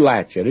shoe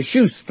latchet, a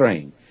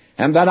shoestring.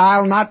 And that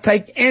I'll not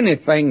take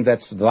anything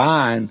that's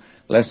thine,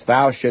 lest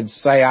thou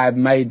shouldst say, I've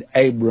made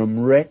Abram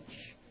rich.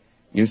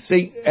 You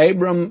see,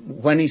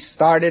 Abram, when he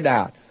started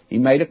out, he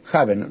made a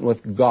covenant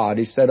with God.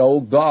 He said,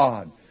 oh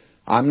God,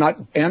 I'm not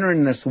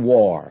entering this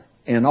war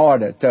in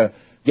order to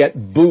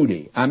get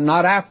booty. I'm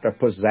not after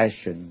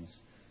possessions.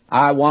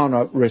 I want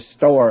to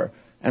restore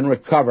and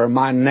recover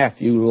my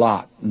nephew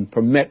Lot, and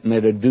permit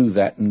me to do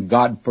that. And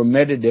God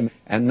permitted him.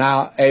 And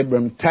now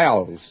Abram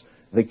tells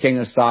the king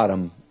of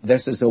Sodom,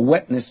 this is a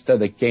witness to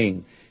the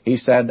king. He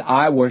said,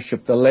 I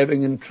worship the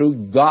living and true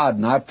God,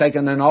 and I've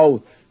taken an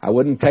oath. I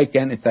wouldn't take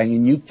anything,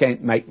 and you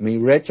can't make me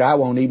rich. I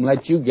won't even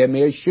let you give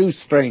me a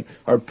shoestring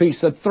or a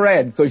piece of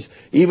thread, because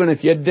even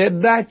if you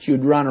did that,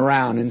 you'd run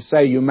around and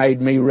say you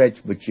made me rich,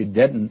 but you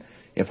didn't.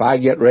 If I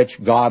get rich,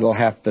 God will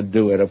have to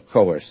do it, of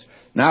course.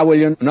 Now will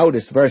you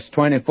notice verse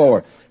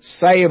 24,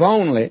 save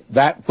only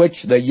that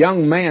which the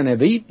young man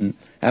have eaten,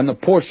 and the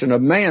portion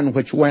of man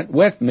which went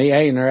with me,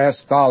 Aner,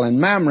 Eshcol, and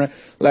Mamre,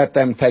 let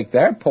them take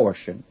their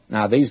portion.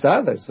 Now these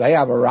others, they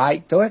have a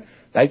right to it.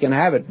 They can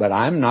have it, but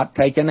I'm not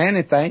taking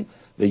anything.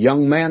 The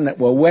young men that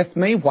were with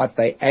me, what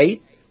they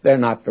ate, they're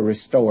not to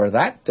restore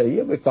that to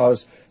you,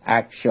 because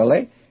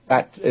actually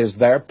that is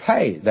their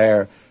pay.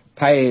 Their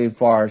pay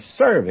for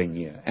serving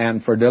you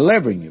and for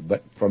delivering you.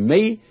 But for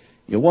me,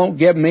 you won't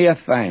give me a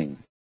thing.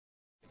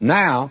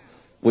 Now,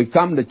 we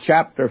come to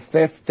chapter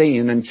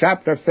 15, and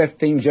chapter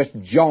 15 just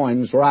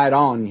joins right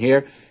on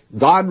here.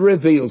 God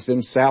reveals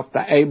himself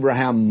to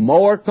Abraham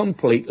more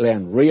completely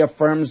and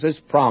reaffirms his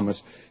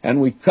promise.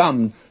 And we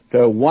come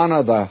to one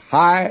of the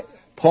high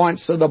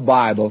points of the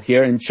Bible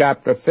here in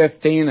chapter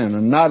 15, and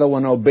another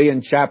one will be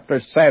in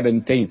chapter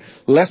 17.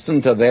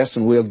 Listen to this,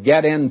 and we'll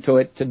get into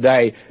it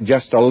today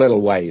just a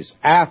little ways.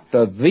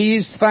 After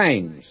these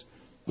things,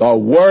 the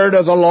word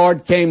of the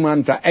Lord came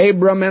unto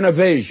Abram in a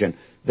vision.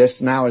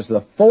 This now is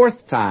the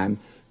fourth time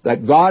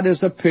that God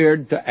has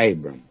appeared to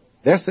Abram.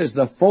 This is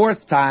the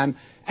fourth time,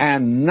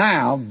 and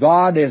now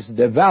God is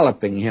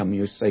developing him,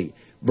 you see,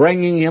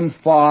 bringing him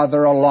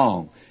farther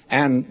along.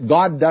 And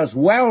God does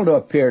well to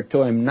appear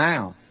to him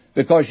now,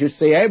 because, you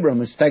see, Abram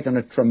has taken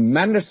a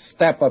tremendous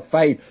step of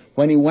faith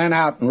when he went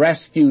out and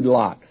rescued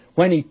Lot,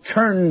 when he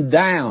turned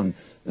down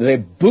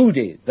the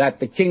booty that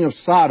the king of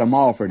Sodom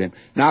offered him.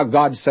 Now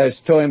God says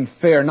to him,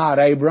 fear not,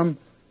 Abram,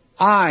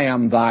 I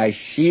am thy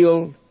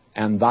shield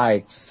and thy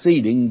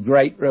exceeding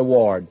great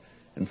reward.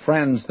 And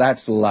friends,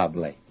 that's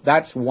lovely.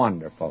 That's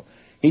wonderful.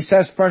 He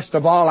says, first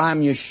of all,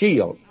 I'm your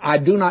shield. I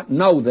do not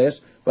know this,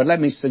 but let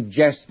me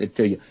suggest it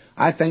to you.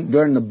 I think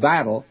during the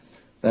battle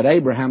that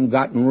Abraham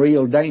got in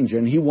real danger,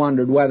 and he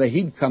wondered whether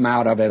he'd come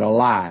out of it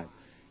alive.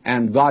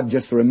 And God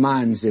just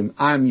reminds him,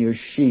 I'm your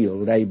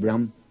shield,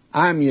 Abram.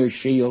 I'm your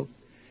shield.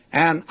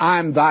 And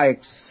I'm thy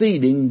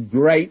exceeding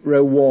great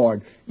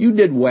reward. You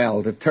did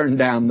well to turn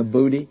down the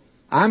booty.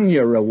 I'm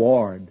your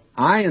reward.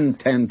 I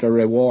intend to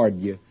reward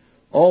you.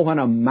 Oh, when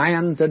a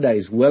man today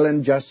is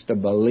willing just to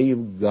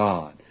believe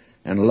God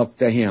and look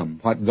to him,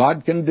 what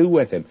God can do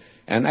with him.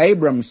 And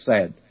Abram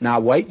said,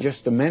 now wait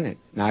just a minute.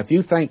 Now if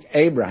you think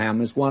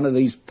Abraham is one of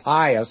these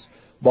pious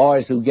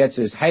boys who gets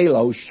his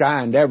halo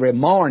shined every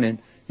morning,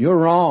 you're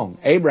wrong.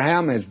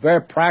 Abraham is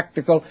very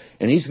practical,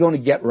 and he's going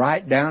to get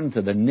right down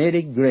to the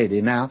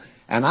nitty-gritty now.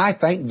 And I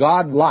think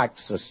God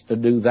likes us to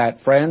do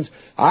that, friends.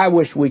 I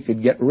wish we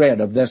could get rid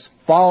of this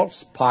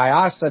false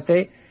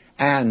piosity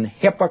and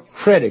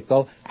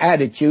hypocritical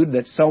attitude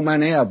that so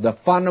many of the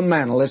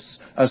fundamentalists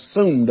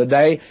assume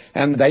today,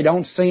 and they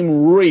don't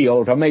seem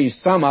real to me.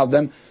 Some of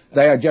them,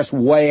 they are just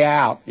way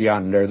out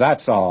yonder,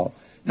 that's all.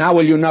 Now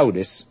will you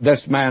notice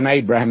this man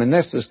Abraham, and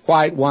this is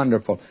quite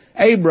wonderful.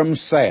 Abram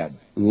said,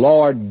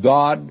 Lord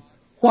God,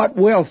 what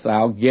wilt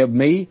thou give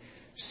me,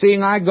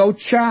 seeing I go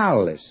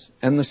childless,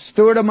 and the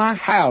steward of my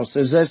house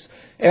is this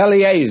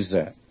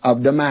Eliezer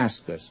of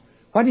Damascus?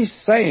 What he's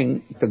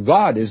saying to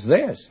God is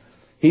this.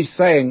 He's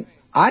saying,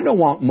 I don't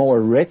want more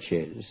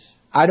riches.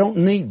 I don't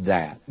need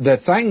that. The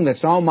thing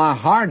that's on my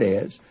heart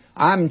is,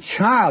 I'm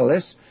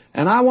childless,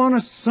 and I want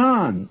a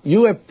son.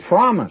 You have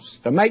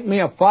promised to make me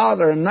a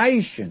father of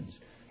nations,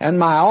 and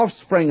my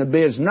offspring would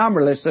be as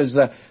numberless as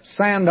the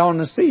sand on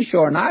the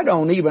seashore, and I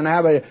don't even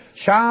have a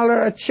child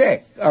or a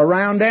chick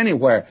around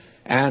anywhere.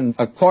 And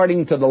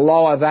according to the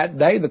law of that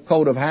day, the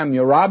code of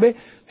Hammurabi,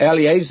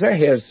 Eliezer,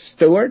 his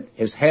steward,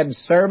 his head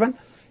servant,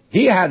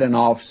 he had an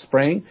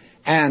offspring,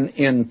 and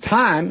in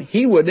time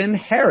he would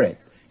inherit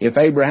if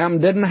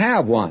Abraham didn't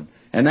have one.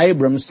 And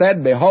Abram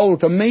said, behold,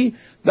 to me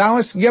thou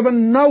hast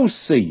given no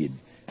seed,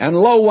 and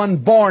lo, one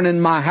born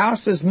in my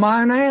house is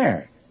mine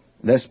heir.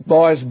 This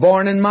boy is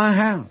born in my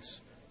house.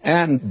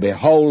 And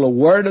behold, the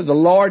word of the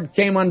Lord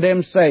came unto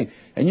him, saying,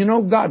 and you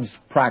know God's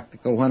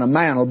practical when a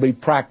man will be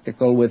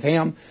practical with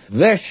him.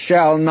 This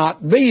shall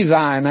not be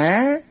thine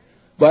heir,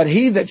 but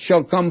he that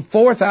shall come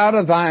forth out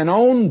of thine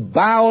own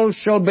bowels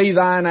shall be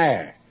thine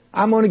heir.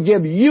 I'm going to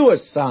give you a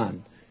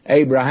son,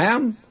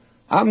 Abraham.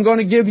 I'm going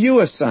to give you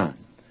a son.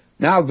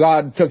 Now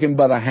God took him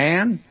by the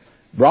hand,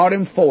 brought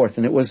him forth,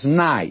 and it was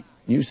night.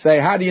 You say,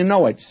 how do you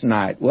know it's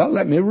night? Well,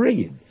 let me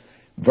read.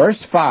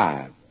 Verse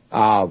 5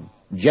 of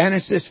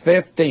Genesis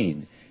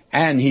 15.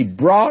 And he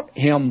brought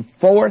him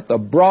forth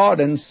abroad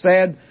and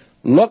said,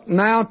 Look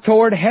now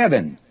toward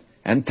heaven,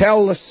 and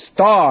tell the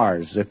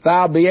stars, if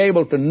thou be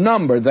able to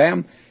number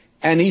them.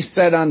 And he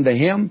said unto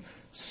him,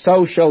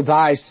 So shall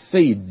thy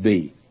seed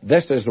be.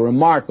 This is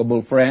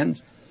remarkable,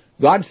 friends.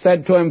 God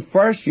said to him,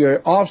 first,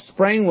 your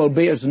offspring will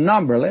be as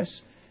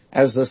numberless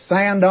as the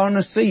sand on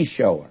the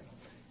seashore.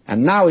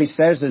 And now he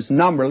says as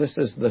numberless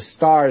as the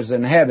stars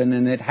in heaven,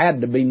 and it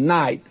had to be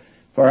night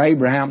for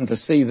Abraham to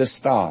see the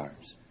stars.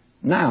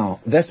 Now,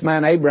 this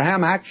man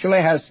Abraham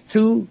actually has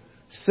two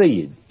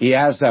seed. He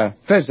has a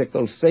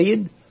physical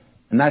seed,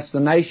 and that's the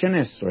nation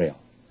Israel.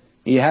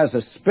 He has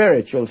a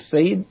spiritual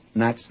seed,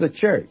 and that's the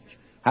church.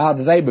 How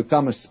do they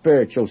become a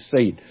spiritual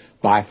seed?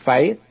 By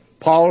faith.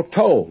 Paul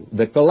told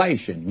the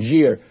Galatians,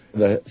 you're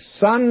the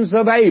sons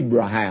of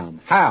Abraham.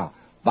 How?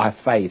 By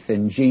faith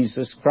in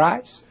Jesus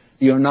Christ.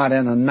 You're not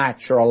in a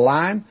natural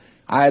line.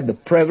 I had the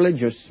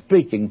privilege of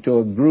speaking to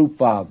a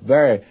group of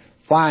very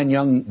fine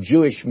young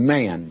Jewish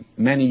men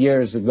many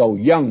years ago,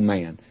 young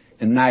men,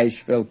 in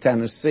Nashville,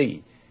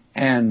 Tennessee.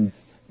 And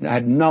I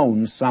had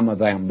known some of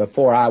them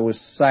before I was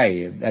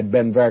saved, had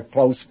been very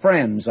close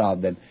friends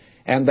of them.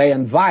 And they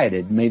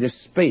invited me to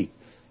speak.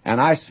 And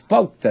I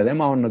spoke to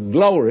them on the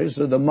glories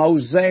of the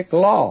Mosaic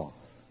Law,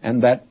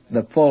 and that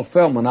the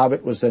fulfillment of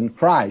it was in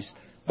Christ.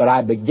 But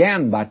I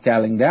began by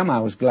telling them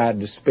I was glad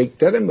to speak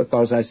to them,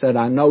 because I said,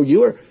 I know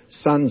you are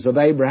sons of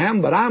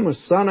Abraham, but I'm a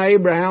son of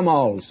Abraham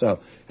also.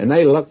 And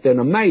they looked in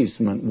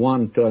amazement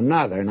one to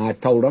another, and I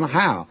told them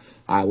how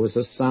I was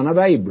a son of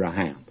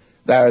Abraham.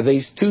 There are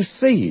these two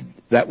seed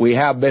that we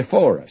have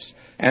before us,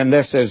 and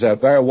this is a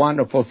very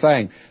wonderful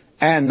thing.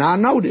 And now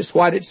notice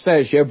what it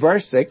says here,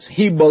 verse 6,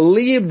 he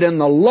believed in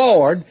the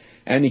Lord,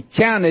 and he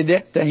counted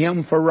it to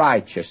him for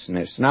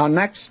righteousness. Now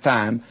next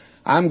time,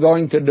 I'm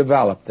going to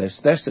develop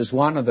this. This is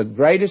one of the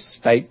greatest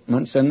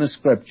statements in the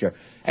Scripture.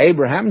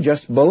 Abraham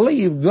just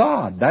believed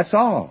God, that's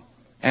all.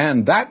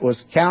 And that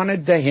was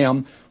counted to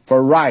him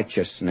for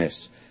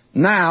righteousness.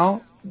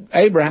 Now,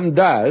 Abraham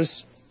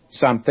does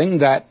something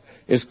that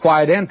is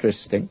quite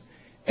interesting.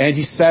 And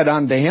he said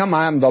unto him,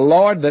 I am the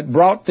Lord that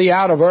brought thee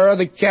out of Ur of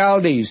the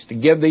Chaldees to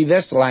give thee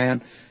this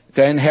land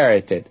to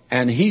inherit it.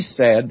 And he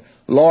said,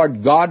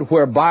 Lord God,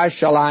 whereby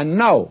shall I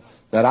know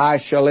that I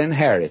shall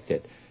inherit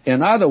it?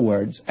 In other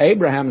words,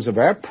 Abraham's a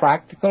very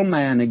practical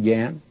man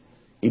again.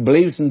 He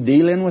believes in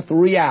dealing with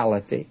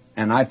reality,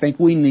 and I think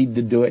we need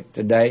to do it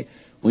today.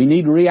 We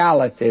need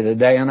reality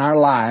today in our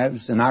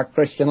lives, in our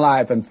Christian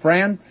life. And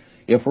friend,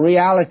 if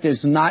reality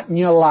is not in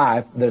your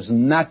life, there's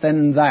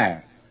nothing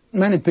there.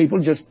 Many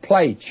people just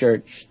play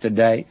church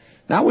today.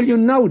 Now, will you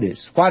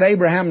notice what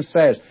Abraham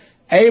says?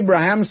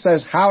 Abraham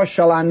says, how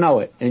shall I know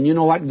it? And you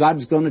know what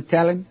God's going to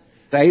tell him?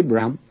 To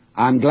Abraham,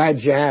 I'm glad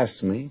you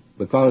asked me,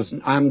 because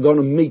I'm going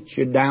to meet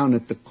you down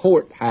at the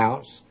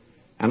courthouse,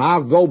 and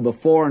I'll go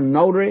before a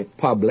notary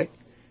public,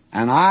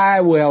 and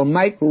I will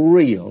make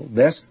real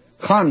this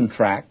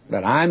contract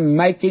that I'm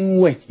making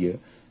with you,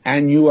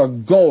 and you are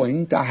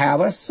going to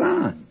have a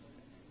son.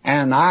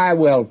 And I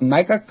will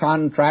make a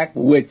contract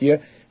with you,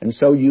 and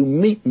so you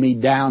meet me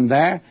down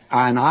there,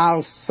 and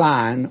I'll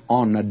sign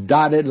on the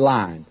dotted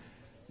line.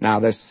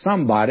 Now, there's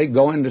somebody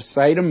going to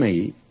say to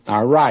me,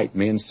 or write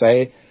me and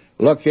say,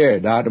 look here,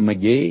 Dr.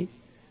 McGee,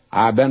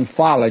 I've been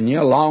following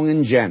you along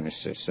in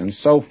Genesis, and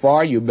so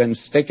far you've been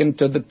sticking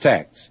to the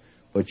text,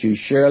 but you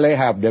surely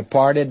have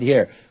departed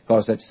here,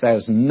 because it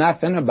says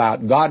nothing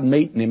about God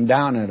meeting him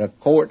down at a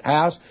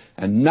courthouse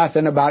and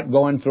nothing about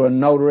going through a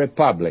notary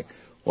public.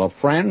 Well,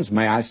 friends,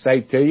 may I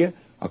say to you,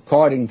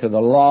 according to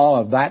the law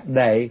of that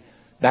day,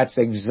 that's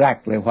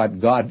exactly what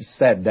God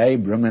said to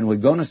Abram, and we're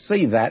going to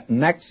see that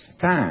next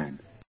time.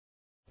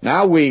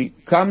 Now we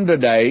come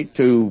today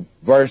to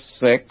verse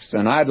 6,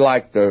 and I'd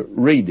like to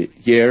read it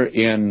here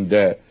in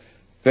the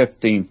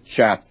 15th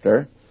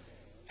chapter.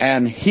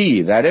 And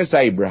he, that is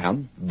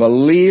Abraham,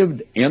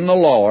 believed in the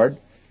Lord,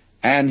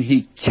 and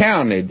he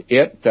counted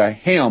it to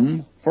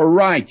him for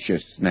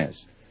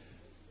righteousness.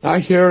 Now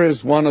here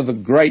is one of the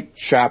great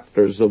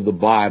chapters of the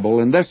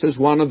Bible, and this is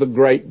one of the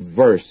great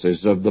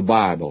verses of the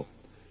Bible.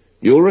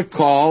 You'll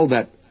recall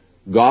that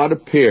God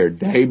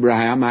appeared to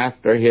Abraham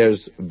after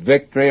his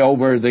victory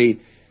over the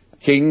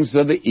kings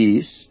of the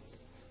east,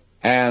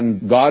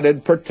 and God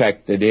had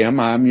protected him.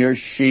 I'm your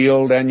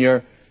shield and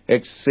your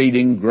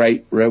exceeding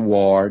great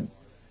reward.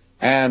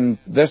 And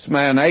this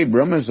man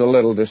Abram is a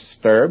little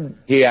disturbed.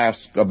 He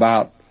asked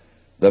about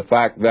the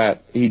fact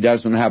that he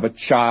doesn't have a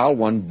child.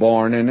 One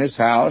born in his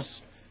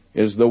house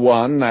is the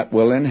one that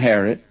will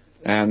inherit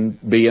and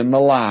be in the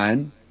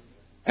line.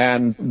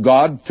 And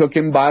God took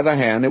him by the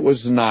hand. It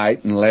was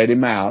night, and led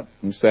him out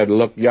and said,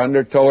 look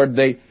yonder toward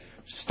the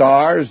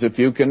stars. If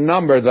you can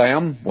number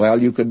them,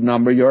 well, you could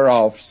number your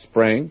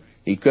offspring.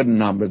 He couldn't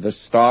number the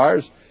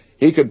stars.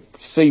 He could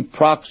see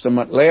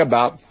approximately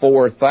about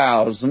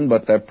 4,000,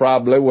 but there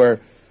probably were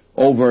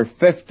over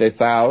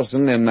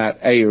 50,000 in that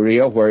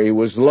area where he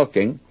was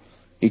looking.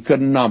 He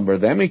couldn't number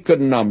them. He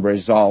couldn't number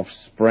his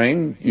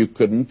offspring. You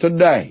couldn't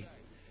today.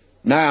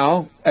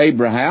 Now,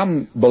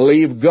 Abraham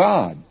believed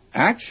God.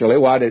 Actually,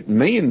 what it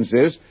means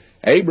is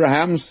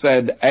Abraham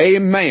said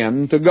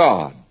amen to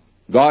God.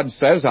 God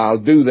says, I'll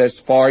do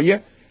this for you.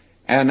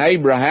 And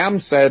Abraham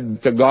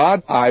said to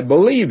God, I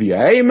believe you.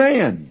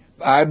 Amen.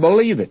 I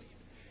believe it.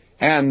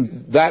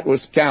 And that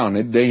was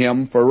counted to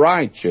him for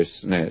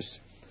righteousness.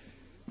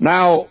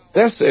 Now,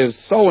 this is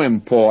so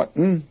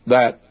important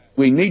that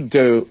we need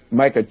to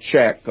make a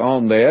check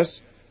on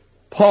this.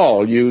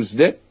 Paul used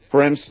it.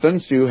 For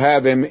instance, you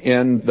have him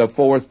in the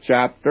 4th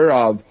chapter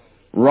of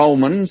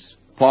Romans.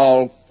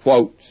 Paul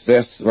quotes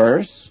this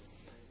verse.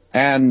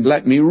 And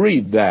let me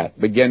read that,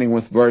 beginning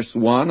with verse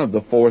 1 of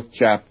the 4th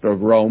chapter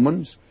of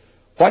Romans.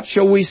 What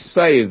shall we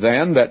say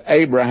then that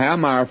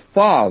Abraham our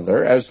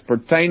father, as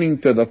pertaining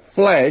to the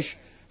flesh,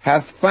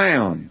 hath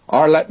found?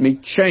 Or let me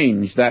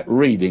change that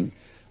reading.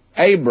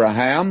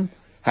 Abraham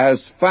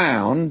has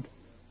found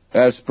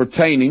as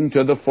pertaining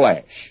to the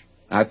flesh.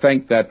 I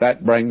think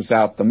that brings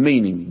out the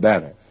meaning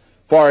better.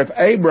 For if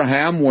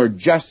Abraham were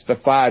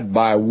justified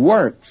by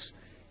works,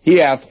 he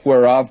hath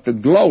whereof to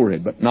glory,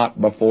 but not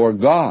before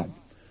God.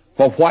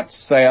 For what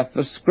saith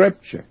the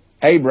Scripture?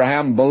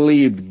 Abraham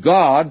believed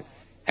God,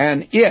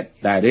 and it,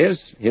 that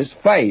is, his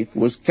faith,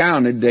 was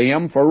counted to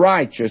him for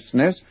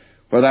righteousness,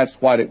 for that's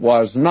what it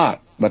was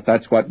not, but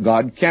that's what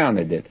God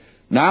counted it.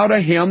 Now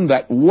to him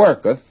that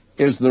worketh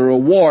is the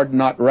reward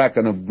not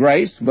reckoned of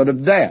grace, but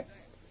of debt.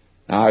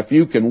 Now, if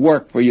you can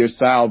work for your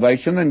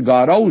salvation, then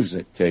God owes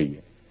it to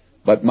you.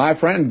 But, my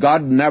friend,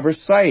 God never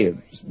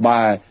saves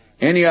by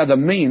any other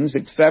means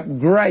except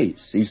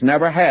grace. He's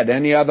never had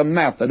any other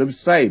method of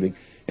saving.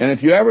 And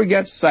if you ever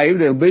get saved,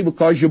 it'll be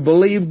because you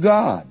believe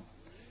God.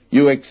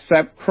 You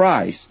accept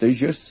Christ as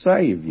your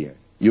Savior.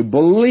 You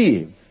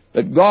believe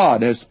that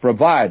God has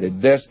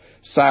provided this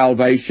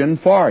salvation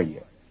for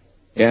you.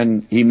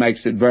 And he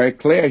makes it very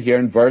clear here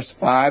in verse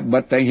 5,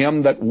 but to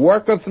him that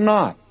worketh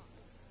not,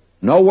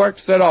 no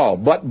works at all,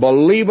 but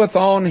believeth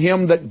on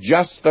him that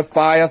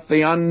justifieth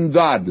the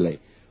ungodly.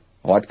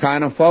 What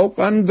kind of folk?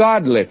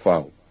 Ungodly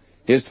folk.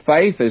 His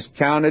faith is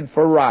counted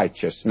for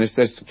righteousness.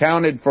 It's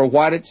counted for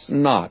what it's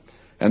not,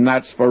 and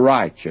that's for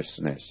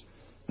righteousness.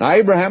 Now,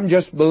 Abraham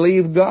just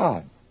believed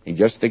God. He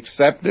just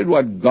accepted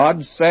what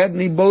God said,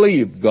 and he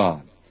believed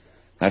God.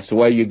 That's the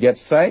way you get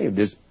saved,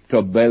 is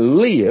to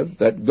believe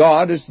that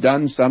God has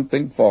done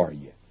something for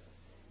you,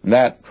 and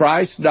that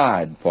Christ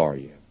died for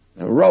you,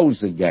 and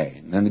rose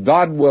again, and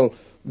God will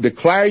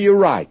declare you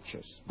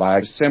righteous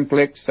by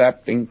simply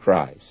accepting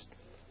Christ.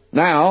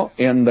 Now,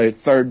 in the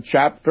 3rd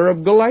chapter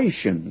of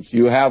Galatians,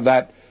 you have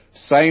that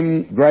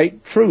same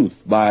great truth,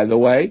 by the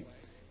way,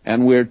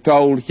 and we're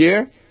told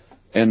here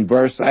in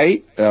verse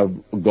 8 of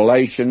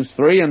Galatians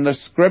 3, and the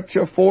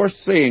Scripture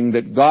foreseeing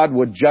that God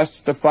would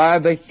justify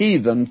the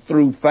heathen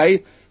through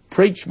faith,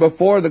 preached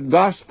before the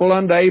gospel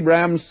unto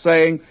Abraham,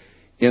 saying,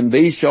 in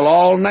thee shall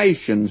all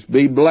nations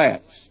be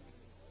blessed.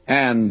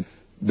 And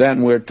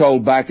then we're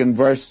told back in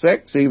verse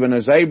 6, even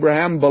as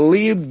Abraham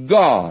believed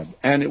God,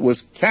 and it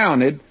was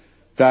counted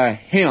to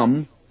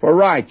him for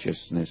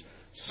righteousness.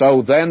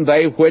 So then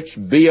they which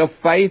be of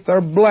faith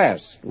are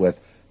blessed with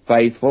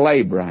faithful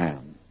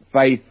Abraham.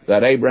 Faith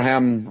that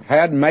Abraham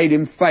had made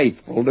him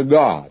faithful to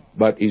God.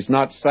 But he's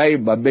not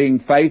saved by being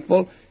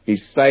faithful.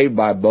 He's saved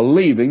by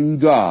believing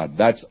God.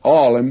 That's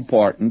all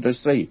important to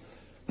see.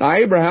 Now,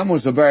 Abraham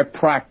was a very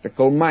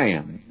practical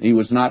man. He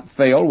was not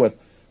filled with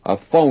a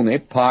phony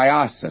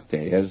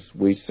piosity, as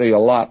we see a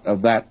lot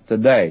of that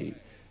today.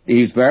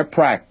 He's very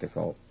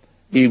practical.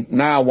 He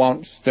now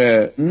wants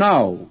to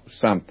know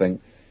something,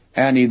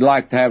 and he'd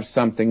like to have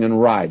something in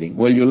writing.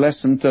 Will you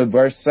listen to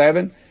verse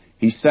 7?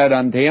 He said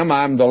unto him,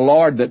 I am the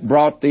Lord that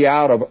brought thee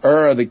out of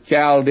Ur of the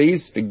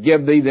Chaldees to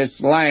give thee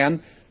this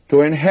land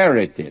to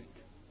inherit it.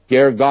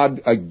 Here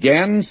God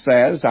again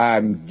says,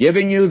 I'm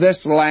giving you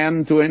this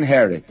land to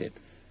inherit it.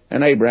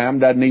 And Abraham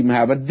doesn't even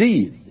have a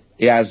deed.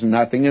 He has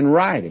nothing in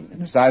writing.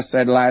 And as I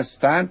said last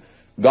time,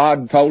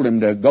 God told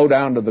him to go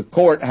down to the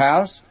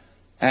courthouse,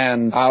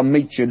 and I'll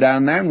meet you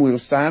down there, and we'll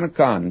sign a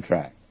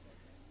contract.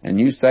 And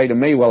you say to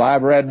me, well,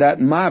 I've read that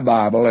in my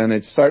Bible, and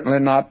it's certainly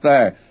not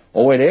there.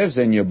 Oh, it is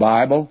in your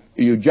Bible.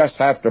 You just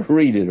have to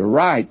read it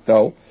right,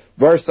 though.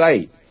 Verse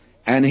 8,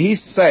 and he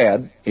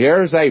said,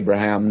 here's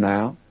Abraham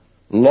now,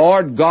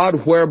 Lord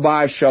God,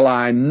 whereby shall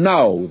I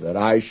know that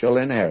I shall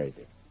inherit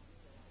it?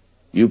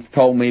 You've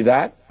told me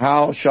that.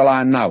 How shall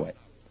I know it?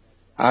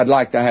 I'd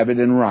like to have it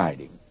in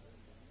writing.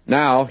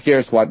 Now,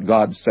 here's what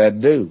God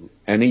said do.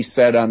 And he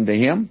said unto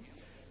him,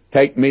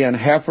 take me an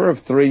heifer of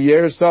 3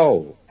 years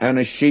old, and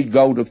a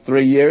she-goat of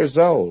 3 years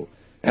old,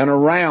 and a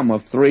ram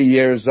of 3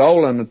 years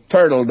old, and a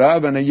turtle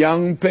dove, and a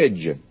young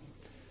pigeon.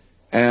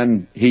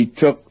 And he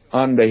took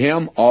unto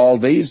him all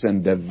these,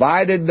 and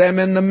divided them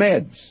in the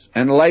midst,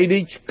 and laid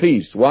each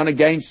piece one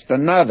against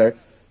another,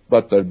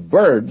 but the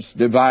birds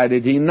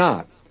divided he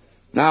not.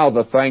 Now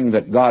the thing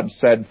that God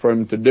said for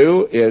him to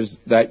do is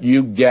that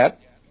you get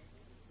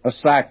a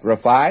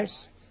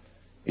sacrifice.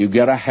 You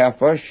get a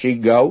heifer,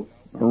 she-goat,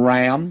 a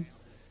ram,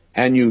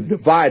 and you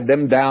divide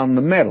them down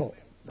the middle.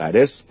 That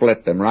is,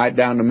 split them right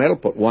down the middle,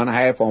 put one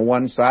half on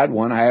one side,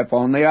 one half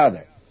on the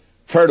other.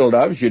 Turtle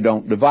doves you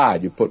don't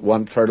divide. You put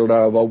one turtle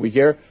dove over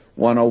here,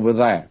 one over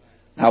there.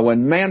 Now,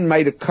 when men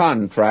made a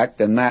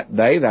contract in that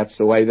day, that's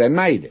the way they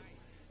made it.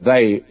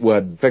 They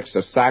would fix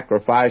a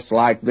sacrifice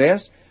like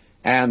this,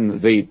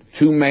 and the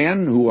two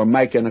men who were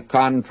making a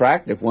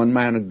contract, if one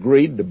man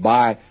agreed to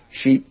buy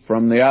sheep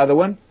from the other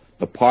one,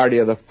 the party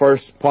of the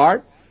first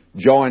part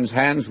joins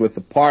hands with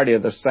the party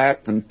of the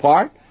second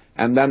part,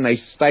 and then they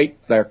state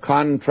their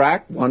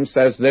contract. One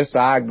says, this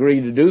I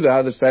agree to do. The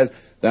other says,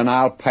 then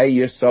I'll pay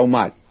you so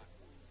much.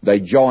 They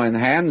join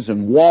hands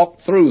and walk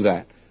through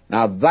that.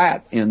 Now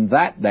that, in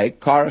that day,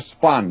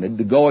 corresponded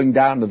to going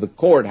down to the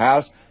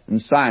courthouse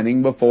and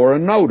signing before a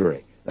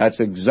notary. That's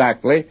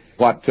exactly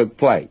what took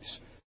place.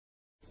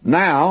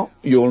 Now,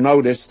 you'll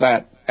notice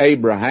that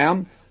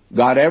Abraham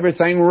got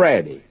everything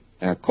ready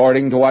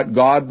according to what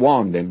God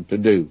wanted him to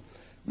do.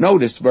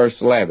 Notice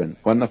verse 11.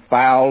 When the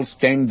fowls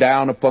came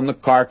down upon the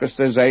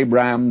carcasses,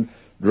 Abraham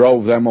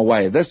drove them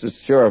away. This is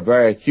sure a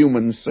very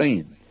human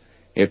scene.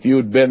 If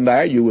you'd been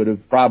there, you would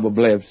have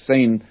probably have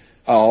seen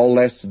all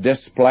this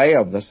display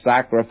of the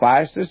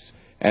sacrifices,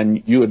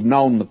 and you had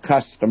known the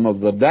custom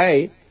of the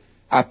day.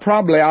 I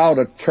probably ought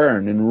to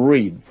turn and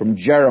read from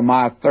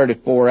Jeremiah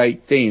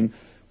 34:18,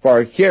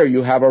 for here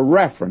you have a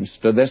reference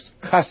to this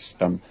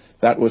custom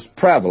that was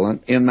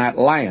prevalent in that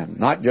land,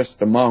 not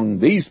just among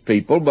these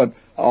people, but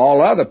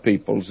all other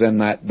peoples in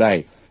that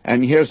day.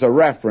 And here's a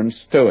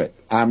reference to it.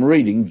 I'm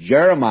reading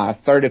Jeremiah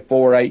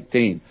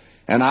 34:18.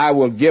 And I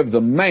will give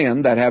the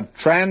men that have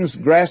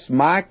transgressed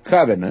my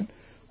covenant,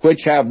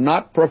 which have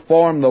not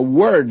performed the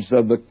words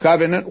of the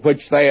covenant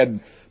which they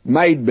had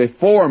made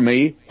before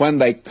me, when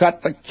they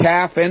cut the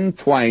calf in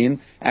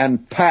twain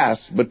and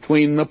passed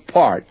between the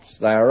parts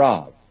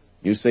thereof.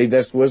 You see,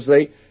 this was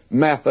the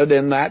method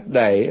in that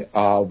day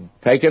of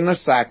taking the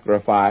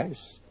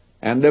sacrifice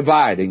and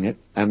dividing it,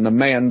 and the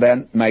men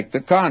then make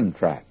the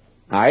contract.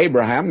 Now,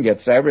 Abraham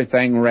gets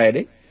everything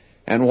ready,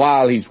 and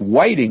while he's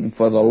waiting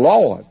for the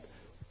Lord,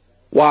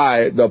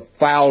 why, the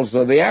fowls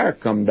of the air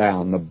come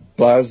down, the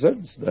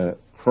buzzards, the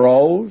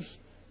crows,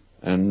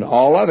 and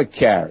all other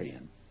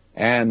carrion.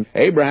 And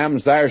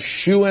Abraham's there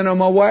shooing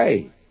them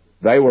away.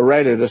 They were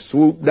ready to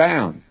swoop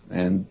down.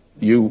 And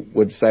you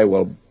would say,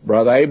 well,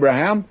 Brother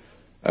Abraham,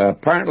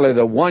 apparently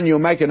the one you're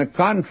making a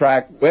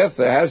contract with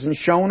hasn't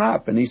shown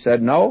up. And he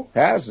said, no,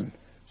 hasn't.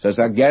 Says,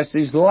 I guess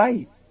he's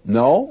late.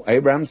 No,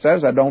 Abraham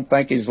says, I don't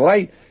think he's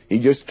late. He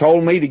just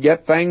told me to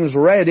get things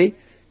ready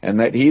and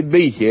that he'd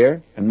be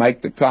here and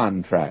make the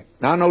contract.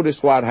 Now notice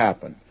what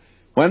happened.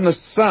 When the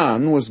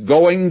sun was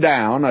going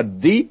down, a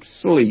deep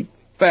sleep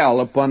fell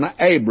upon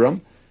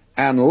Abram,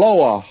 and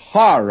lo, a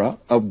horror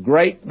of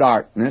great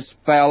darkness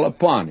fell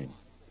upon him.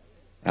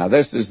 Now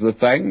this is the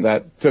thing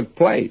that took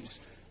place.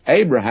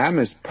 Abraham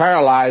is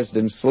paralyzed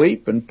in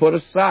sleep and put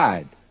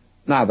aside.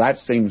 Now that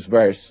seems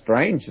very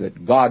strange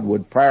that God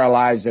would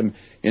paralyze him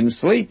in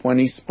sleep when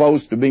he's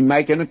supposed to be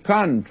making a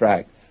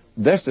contract.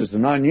 This is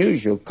an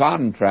unusual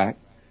contract.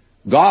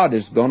 God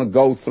is going to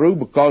go through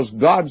because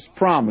God's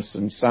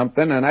promising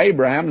something, and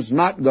Abraham's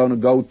not going to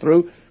go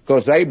through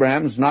because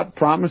Abraham's not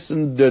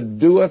promising to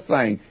do a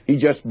thing. He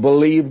just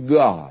believed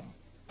God.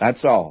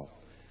 That's all.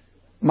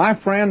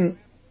 My friend,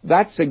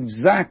 that's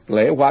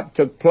exactly what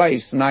took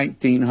place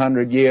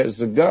 1900 years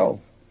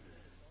ago.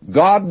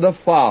 God the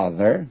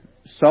Father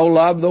so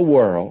loved the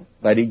world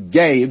that He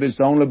gave His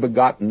only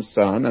begotten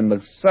Son, and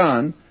the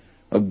Son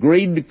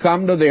agreed to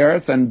come to the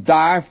earth and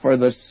die for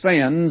the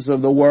sins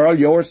of the world,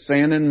 your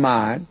sin and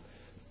mine,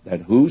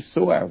 that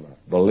whosoever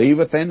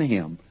believeth in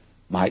Him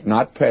might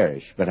not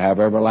perish, but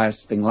have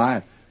everlasting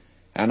life.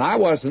 And I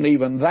wasn't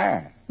even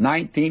there.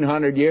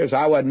 1900 years,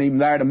 I wasn't even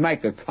there to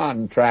make a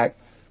contract.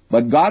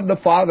 But God the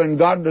Father and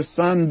God the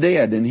Son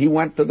did, and He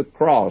went to the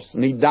cross,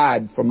 and He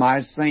died for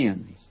my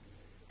sins.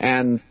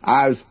 And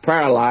I was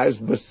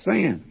paralyzed by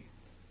sin.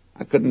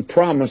 I couldn't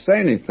promise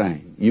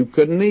anything. You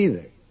couldn't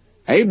either.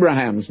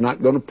 Abraham's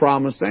not going to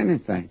promise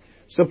anything.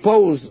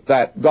 Suppose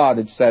that God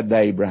had said to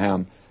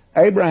Abraham,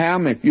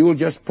 Abraham, if you'll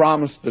just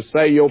promise to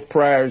say your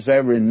prayers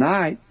every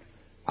night,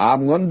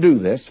 I'm going to do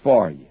this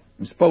for you.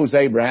 And suppose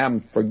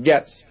Abraham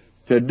forgets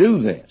to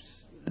do this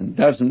and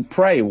doesn't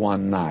pray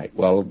one night.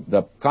 Well,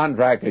 the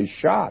contract is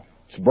shot.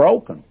 It's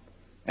broken.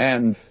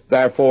 And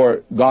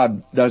therefore,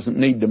 God doesn't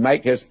need to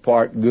make His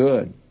part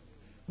good.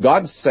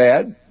 God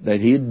said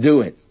that He'd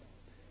do it.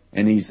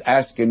 And He's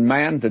asking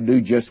man to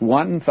do just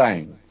one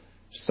thing.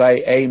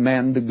 Say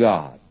amen to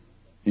God.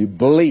 You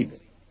believe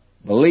it.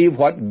 Believe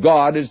what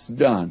God has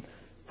done.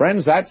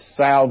 Friends, that's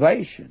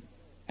salvation.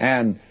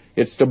 And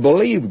it's to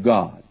believe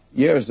God.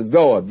 Years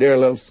ago, a dear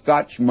little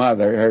Scotch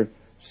mother, her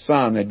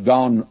son had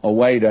gone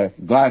away to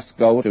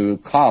Glasgow to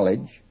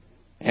college,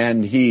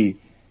 and he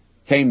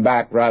came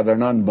back rather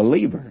an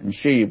unbeliever. And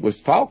she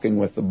was talking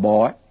with the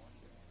boy,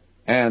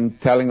 and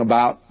telling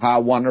about how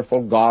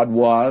wonderful God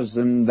was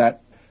and that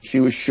she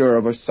was sure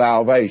of her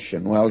salvation.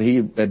 Well, he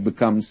had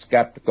become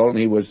skeptical, and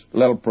he was a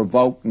little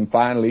provoked, and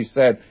finally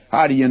said,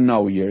 "How do you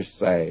know you're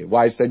saved?"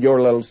 Why, he said, "Your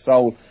little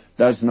soul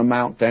doesn't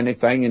amount to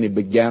anything." And he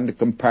began to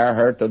compare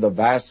her to the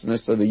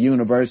vastness of the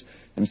universe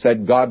and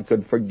said, "God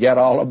could forget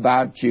all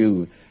about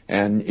you,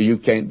 and you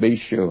can't be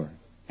sure."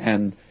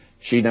 And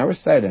she never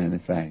said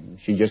anything.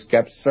 She just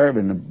kept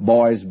serving the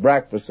boys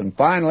breakfast. And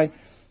finally,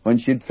 when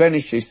she'd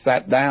finished, she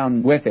sat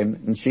down with him,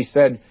 and she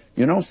said,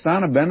 "You know,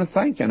 son, I've been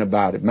thinking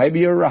about it. Maybe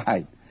you're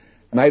right.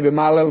 Maybe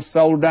my little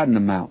soul doesn't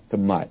amount to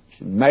much.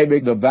 Maybe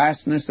the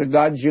vastness of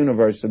God's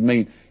universe would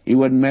mean He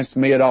wouldn't miss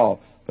me at all.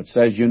 But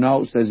says,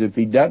 says if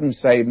He doesn't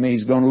save me,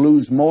 He's going to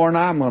lose more than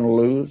I'm going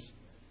to lose."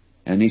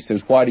 And he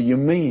says, "What do you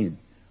mean?"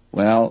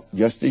 "Well,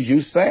 just as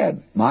you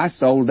said, my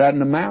soul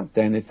doesn't amount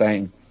to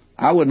anything.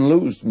 I wouldn't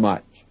lose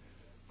much.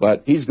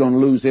 But He's going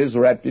to lose His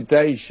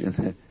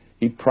reputation."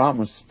 He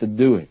promised to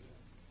do it.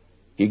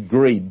 He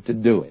agreed to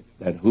do it,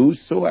 that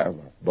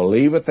whosoever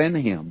believeth in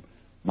Him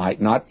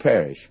might not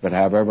perish, but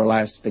have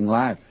everlasting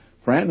life.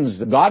 Friends,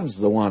 God's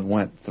the one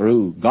went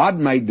through. God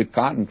made the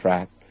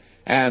contract.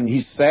 And He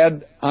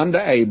said unto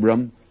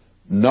Abram,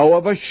 "Know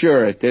of a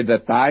surety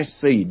that thy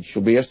seed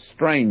shall be a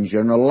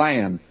stranger in a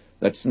land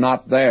that's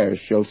not theirs,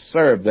 shall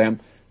serve them,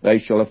 they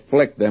shall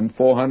afflict them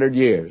 400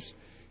 years.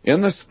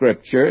 In the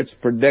Scripture, it's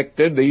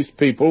predicted these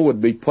people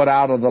would be put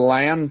out of the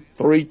land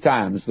 3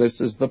 times. This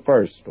is the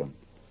first one.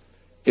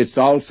 It's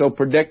also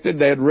predicted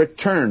they'd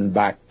return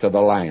back to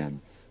the land.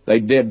 They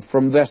did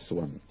from this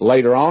one.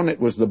 Later on, it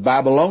was the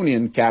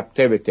Babylonian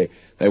captivity.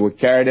 They were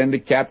carried into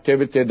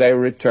captivity, they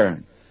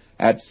returned.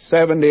 At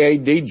 70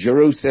 A.D.,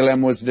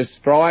 Jerusalem was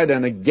destroyed,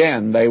 and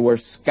again they were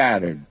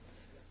scattered.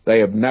 They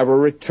have never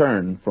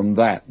returned from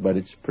that, but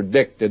it's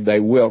predicted they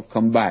will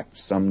come back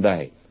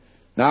someday.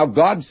 Now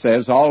God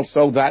says,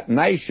 "Also that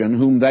nation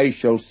whom they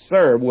shall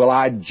serve will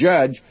I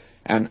judge,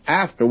 and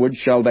afterward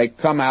shall they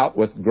come out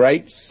with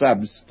great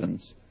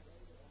substance."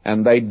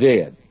 And they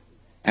did.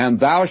 "And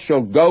thou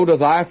shalt go to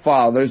thy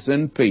fathers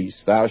in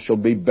peace. Thou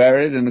shalt be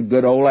buried in a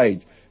good old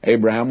age."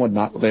 Abraham would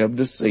not live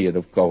to see it,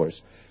 of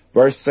course.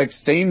 Verse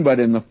 16, "But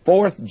in the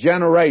 4th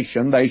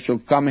generation they shall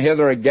come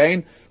hither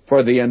again,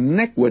 for the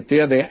iniquity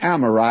of the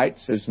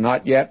Amorites is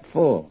not yet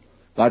full."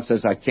 God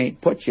says, "I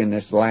can't put you in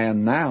this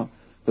land now,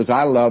 because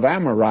I love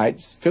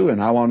Amorites too,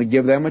 and I want to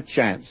give them a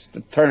chance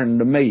to turn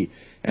to me."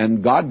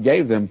 And God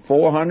gave them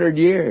 400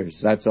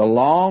 years. That's a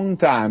long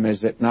time,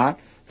 is it not,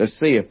 to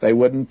see if they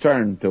wouldn't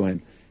turn to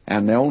Him.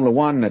 And the only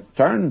one that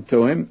turned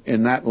to Him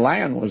in that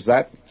land was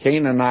that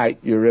Canaanite.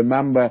 You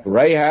remember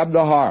Rahab the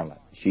harlot.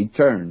 She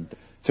turned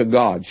to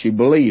God. She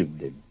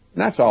believed Him.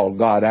 And that's all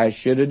God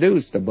asked you to do,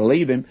 is to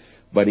believe Him.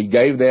 But He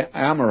gave the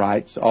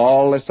Amorites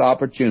all this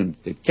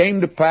opportunity. It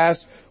came to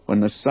pass, when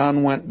the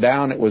sun went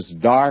down, it was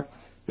dark.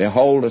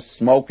 Behold, a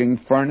smoking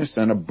furnace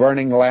and a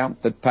burning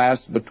lamp that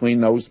passed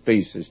between those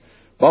pieces.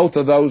 Both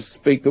of those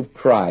speak of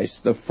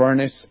Christ. The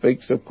furnace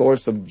speaks, of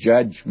course, of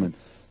judgment.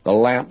 The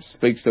lamp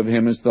speaks of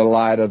Him as the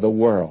light of the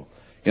world.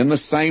 In the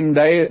same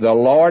day, the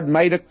Lord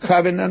made a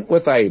covenant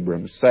with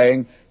Abram,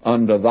 saying,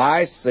 "Unto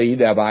thy seed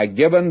have I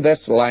given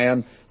this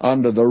land,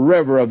 unto the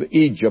river of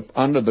Egypt,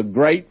 unto the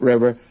great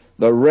river,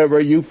 the river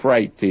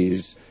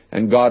Euphrates."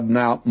 And God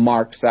now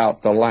marks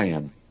out the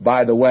land.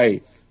 By the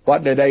way,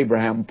 what did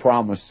Abraham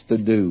promise to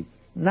do?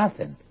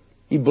 Nothing.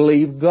 He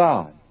believed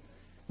God.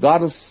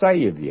 God will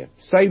save you.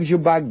 Saves you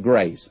by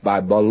grace,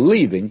 by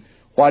believing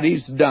what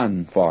He's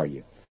done for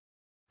you.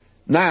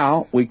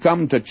 Now, we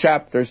come to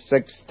chapter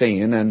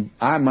 16, and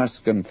I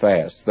must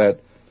confess that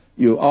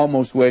you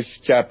almost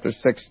wish chapter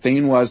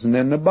 16 wasn't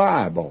in the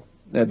Bible,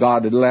 that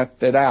God had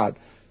left it out.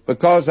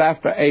 Because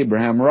after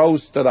Abraham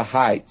rose to the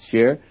heights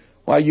here,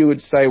 well, you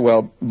would say,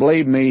 well,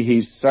 believe me,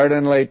 he's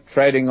certainly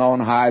treading on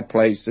high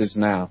places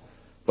now.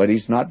 But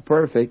he's not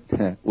perfect.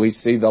 We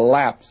see the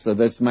lapse of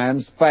this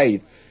man's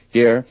faith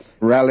here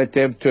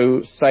relative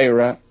to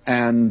Sarah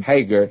and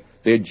Hagar,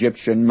 the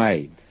Egyptian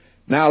maid.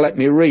 Now let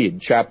me read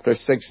chapter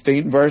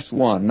 16, verse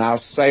 1. "Now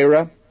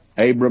Sarah,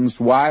 Abram's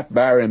wife,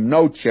 bare him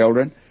no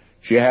children.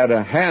 She had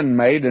a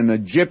handmaid, an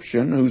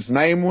Egyptian, whose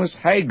name was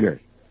Hagar."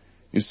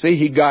 You see,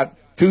 he got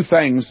 2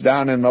 things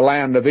down in the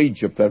land of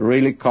Egypt that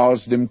really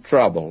caused him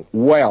trouble.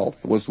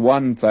 Wealth was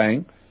one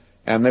thing,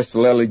 and this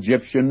little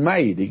Egyptian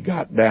maid he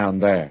got down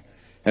there.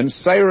 "And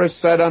Sarah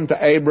said unto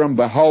Abram,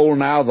 Behold,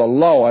 now the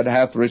Lord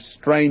hath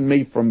restrained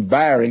me from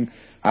bearing.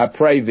 I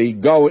pray thee,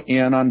 go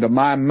in unto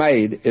my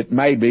maid. It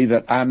may be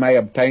that I may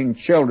obtain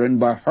children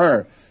by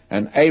her.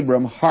 And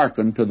Abram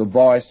hearkened to the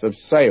voice of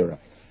Sarah."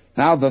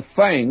 Now, the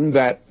thing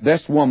that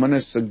this woman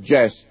has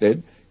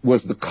suggested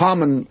was the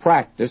common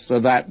practice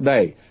of that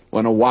day.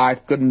 When a wife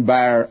couldn't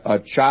bear a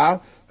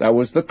child, there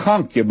was the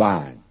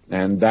concubine.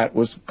 And that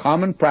was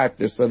common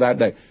practice of that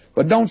day.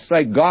 But don't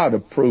say God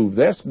approved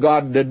this.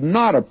 God did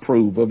not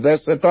approve of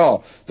this at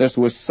all. This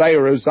was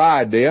Sarah's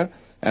idea,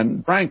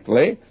 and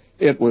frankly,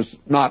 it was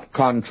not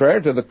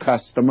contrary to the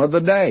custom of the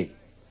day.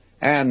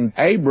 And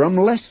Abram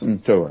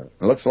listened to her.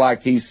 It looks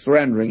like he's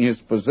surrendering his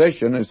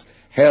position as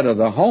head of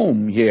the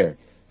home here.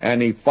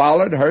 and he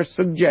followed her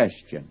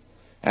suggestion.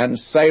 And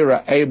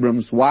Sarah,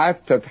 Abram's wife,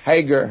 took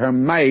Hagar, her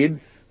maid,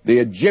 the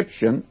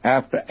Egyptian,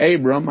 after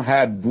Abram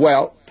had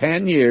dwelt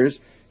 10 years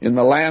in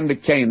the land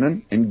of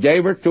Canaan, and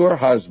gave her to her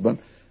husband,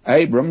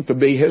 Abram, to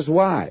be his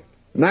wife.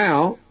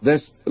 Now,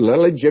 this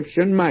little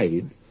Egyptian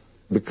maid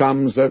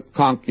becomes a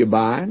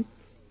concubine,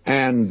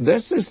 and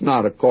this is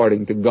not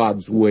according to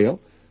God's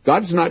will.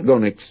 God's not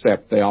going to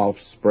accept the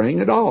offspring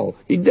at all.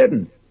 He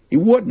didn't. He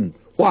wouldn't.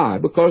 Why?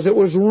 Because it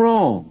was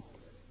wrong.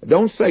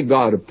 Don't say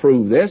God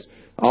approved this.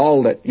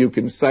 All that you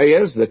can say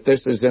is that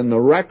this is in the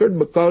record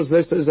because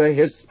this is a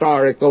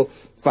historical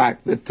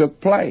fact that took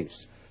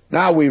place.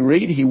 Now we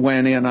read, he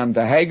went in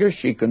unto Hagar,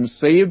 she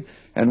conceived,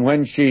 and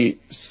when she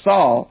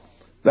saw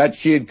that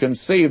she had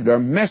conceived, her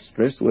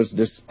mistress was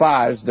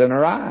despised in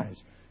her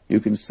eyes.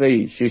 You can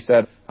see, she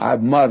said,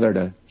 I've mothered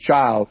a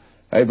child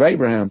of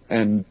Abraham,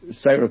 and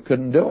Sarah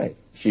couldn't do it.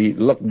 She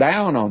looked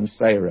down on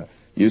Sarah,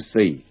 you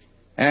see.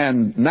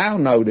 And now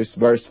notice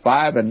verse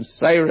 5, and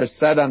Sarah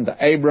said unto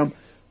Abram,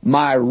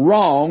 my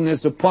wrong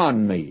is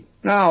upon me.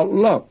 Now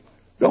look,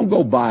 don't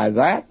go by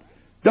that.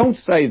 Don't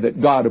say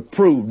that God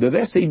approved of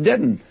this. He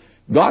didn't.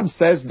 God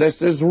says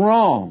this is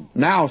wrong.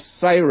 Now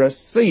Sarah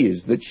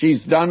sees that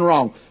she's done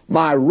wrong.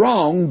 My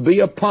wrong be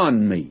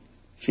upon me.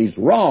 She's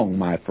wrong,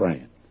 my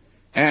friend.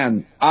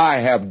 And I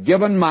have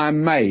given my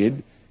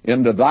maid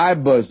into thy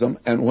bosom,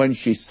 and when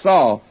she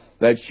saw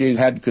that she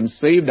had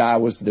conceived, I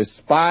was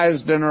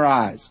despised in her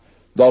eyes.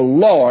 The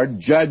Lord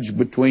judge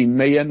between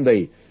me and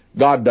thee.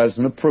 God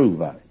doesn't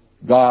approve of it.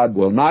 God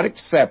will not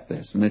accept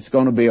this, and it's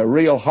going to be a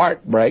real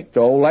heartbreak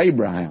to old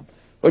Abraham.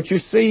 But you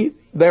see,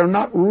 they're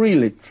not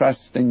really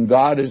trusting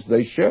God as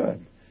they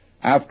should.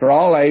 After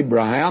all,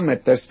 Abraham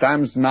at this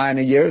time is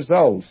 90 years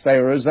old.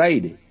 Sarah's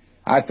 80.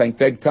 I think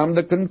they'd come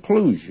to the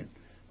conclusion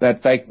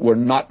that they were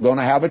not going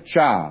to have a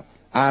child.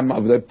 I'm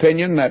of the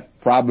opinion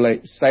that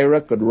probably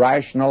Sarah could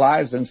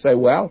rationalize and say,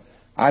 well,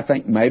 I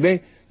think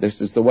maybe this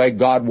is the way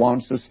God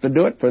wants us to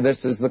do it, for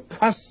this is the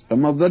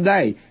custom of the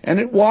day. And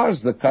it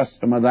was the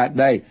custom of that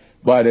day.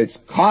 But it's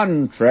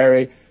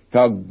contrary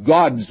to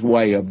God's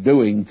way of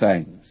doing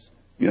things.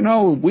 You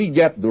know, we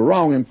get the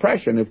wrong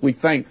impression if we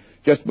think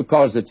just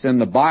because it's in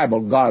the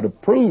Bible, God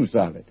approves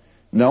of it.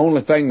 And the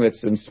only thing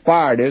that's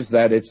inspired is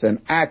that it's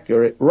an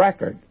accurate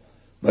record.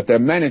 But there are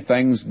many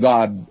things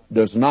God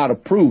does not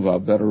approve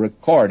of that are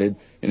recorded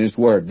in His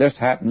Word. This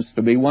happens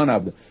to be one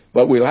of them.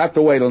 But we'll have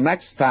to wait till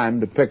next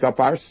time to pick up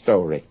our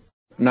story.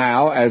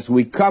 Now, as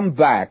we come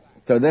back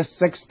to this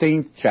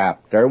 16th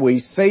chapter, we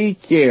see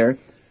here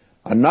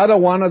another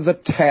one of the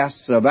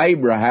tests of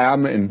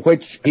Abraham in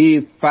which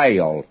he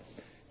failed.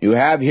 You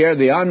have here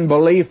the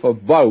unbelief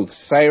of both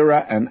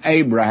Sarah and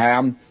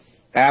Abraham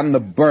and the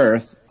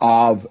birth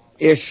of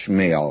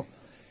Ishmael.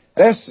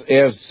 This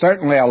is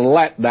certainly a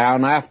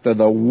letdown after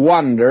the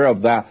wonder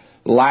of the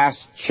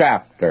last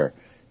chapter.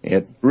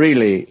 It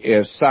really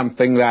is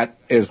something that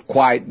is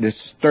quite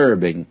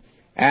disturbing.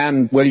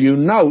 And will you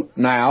note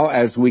now,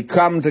 as we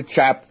come to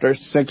chapter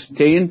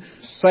 16,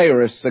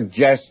 Sarah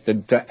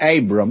suggested to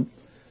Abram,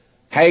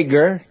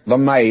 Hagar, the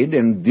maid,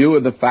 in view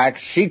of the fact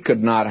she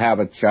could not have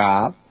a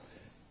child,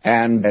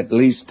 and at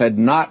least had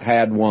not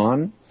had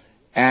one,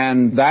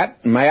 and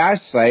that, may I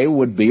say,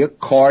 would be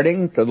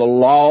according to the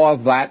law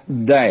of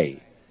that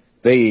day.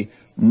 The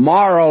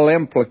moral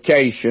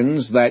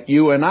implications that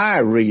you and I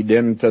read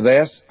into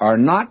this are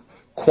not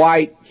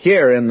quite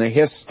here in the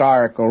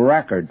historical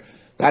record.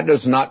 That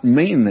does not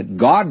mean that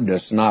God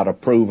does not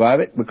approve of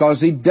it, because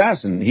He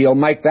doesn't. He'll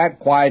make that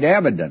quite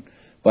evident.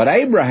 But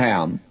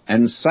Abraham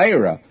and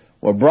Sarah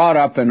were brought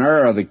up in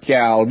Ur of the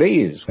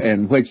Chaldees,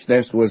 in which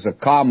this was a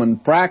common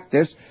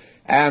practice,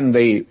 and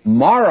the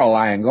moral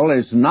angle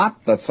is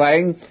not the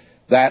thing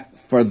that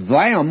for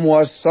them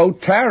was so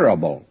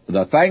terrible.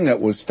 The thing that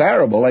was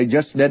terrible, they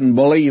just didn't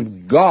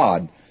believe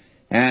God.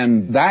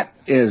 And that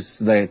is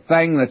the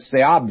thing that's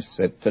the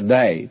opposite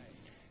today.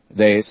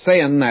 The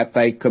sin that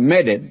they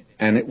committed,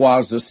 and it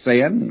was a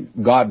sin,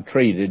 God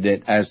treated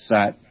it as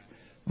such,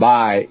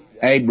 by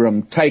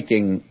Abram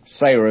taking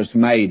Sarah's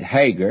maid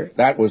Hagar,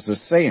 that was a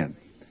sin.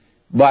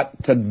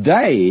 But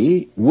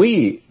today,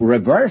 we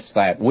reverse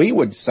that. We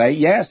would say,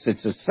 yes,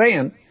 it's a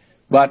sin,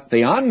 but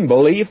the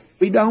unbelief,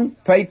 we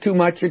don't pay too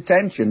much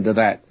attention to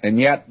that. And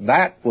yet,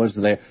 that was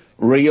the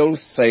real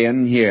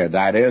sin here.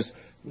 That is,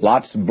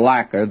 lots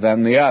blacker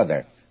than the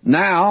other.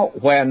 Now,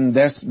 when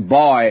this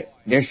boy,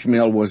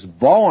 Ishmael, was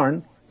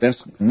born,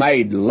 this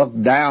maid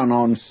looked down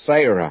on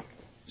Sarah.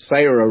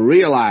 Sarah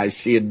realized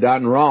she had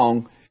done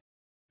wrong.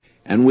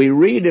 And we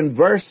read in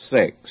verse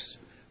 6,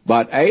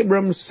 But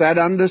Abram said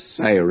unto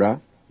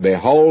Sarah,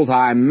 Behold,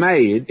 thy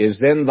maid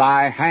is in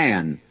thy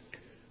hand.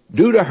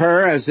 Do to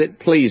her as it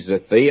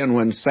pleaseth thee. And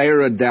when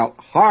Sarah dealt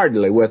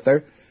hardly with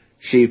her,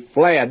 she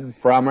fled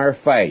from her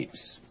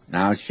face.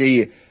 Now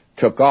she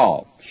took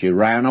off. She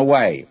ran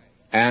away.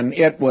 And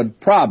it would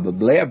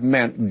probably have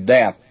meant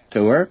death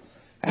to her,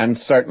 and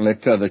certainly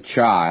to the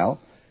child.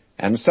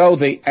 And so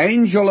the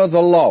angel of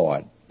the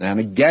Lord, and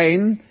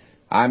again,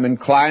 I'm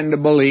inclined to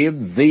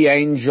believe the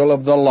angel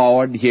of the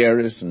Lord here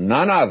is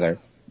none other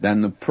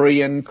than the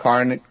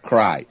pre-incarnate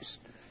Christ.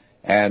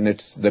 And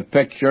it's the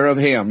picture of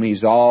Him.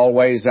 He's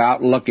always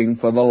out looking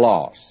for the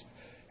lost.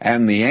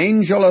 And the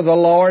angel of the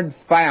Lord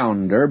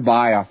found her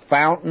by a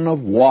fountain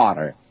of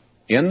water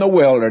in the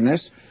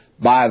wilderness,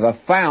 by the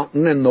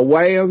fountain in the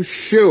way of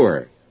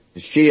Shur.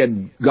 She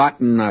had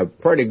gotten a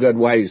pretty good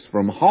ways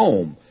from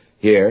home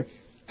here.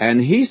 And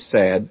he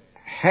said,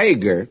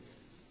 Hagar,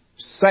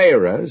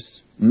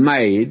 Sarah's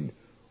maid,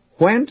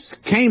 whence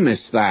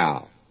camest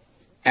thou?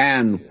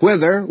 And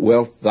whither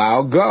wilt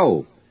thou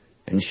go?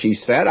 And she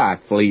said, I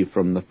flee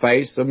from the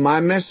face of my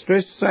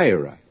mistress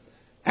Sarah.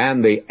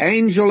 And the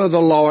angel of the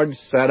Lord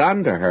said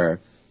unto her,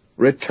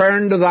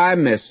 Return to thy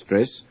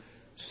mistress,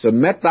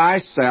 submit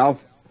thyself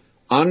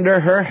under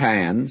her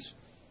hands.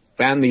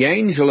 And the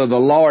angel of the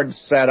Lord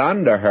said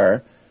unto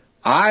her,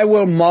 I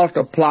will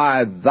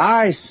multiply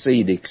thy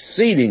seed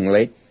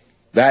exceedingly,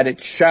 that it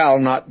shall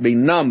not be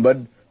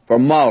numbered for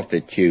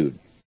multitude.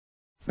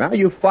 Now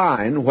you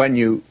find when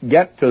you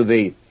get to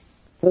the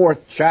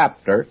 4th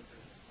chapter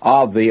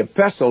of the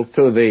epistle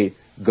to the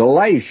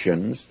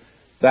Galatians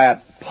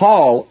that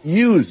Paul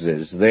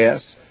uses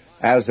this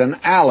as an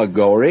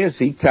allegory, as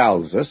he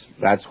tells us.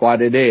 That's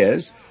what it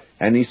is.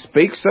 And he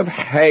speaks of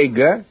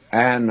Hagar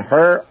and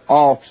her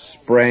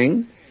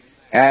offspring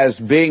as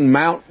being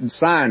Mount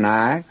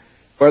Sinai,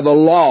 where the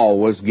law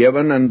was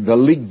given and the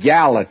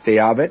legality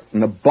of it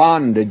and the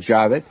bondage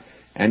of it.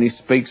 And he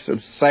speaks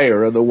of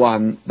Sarah, the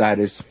one that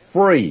is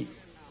free.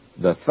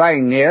 The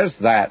thing is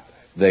that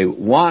the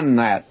one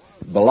that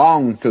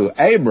belonged to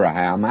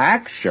Abraham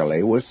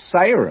actually was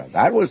Sarah.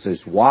 That was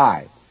his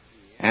wife.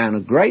 And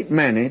a great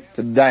many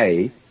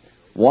today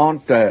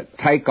want to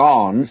take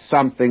on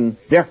something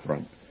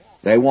different.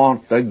 They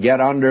want to get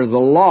under the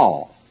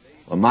law.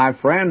 Well, my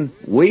friend,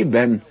 we've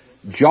been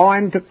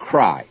joined to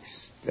Christ.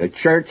 The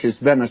church has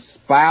been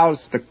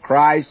espoused to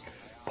Christ,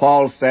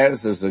 Paul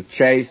says, as a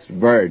chaste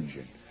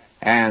virgin,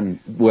 and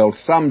will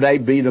someday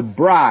be the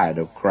bride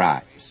of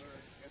Christ.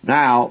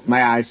 Now,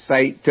 may I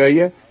say to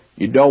you,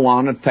 you don't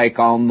want to take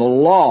on the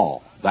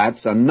law.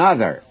 That's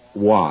another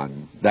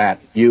one that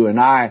you and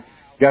I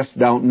just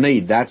don't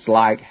need. That's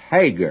like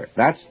Hagar.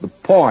 That's the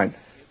point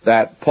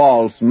that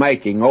Paul's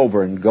making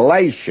over in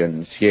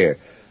Galatians here.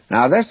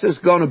 Now, this is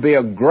going to be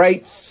a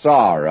great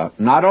sorrow,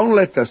 not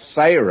only to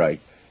Sarah,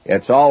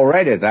 it's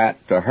already that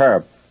to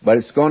her, but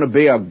it's going to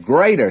be a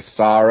greater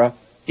sorrow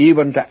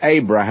even to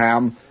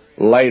Abraham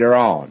later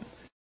on.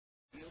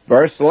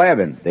 Verse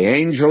 11, the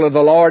angel of the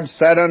Lord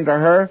said unto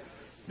her,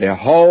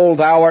 Behold,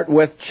 thou art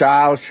with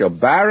child, shall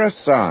bear a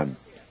son,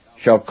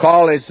 shall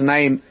call his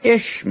name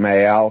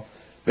Ishmael,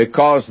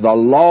 because the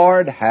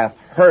Lord hath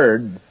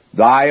heard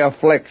thy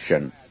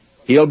affliction.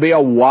 He'll be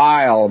a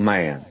wild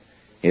man.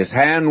 His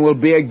hand will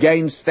be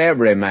against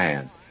every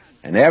man,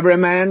 and every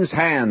man's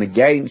hand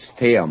against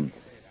him,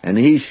 and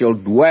he shall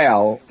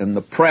dwell in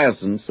the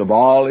presence of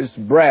all his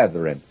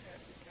brethren.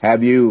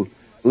 Have you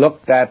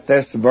looked at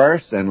this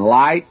verse in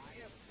light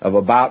of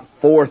about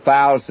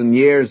 4,000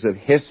 years of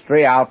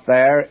history out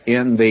there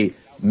in the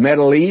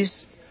Middle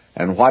East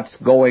and what's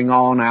going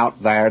on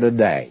out there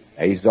today?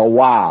 He's a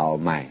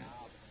wild man.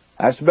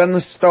 That's been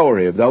the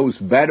story of those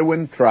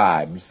Bedouin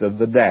tribes of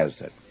the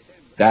desert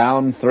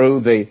down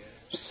through the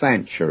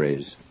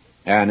centuries.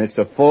 And it's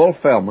a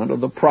fulfillment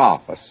of the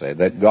prophecy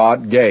that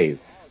God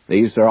gave.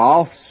 These are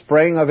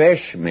offspring of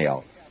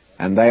Ishmael.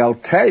 And they'll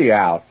tell you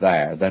out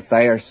there that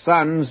they are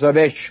sons of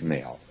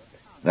Ishmael.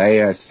 They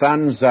are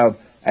sons of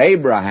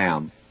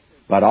Abraham,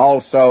 but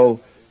also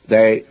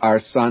they are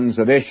sons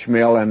of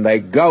Ishmael, and they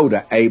go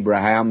to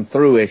Abraham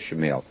through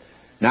Ishmael.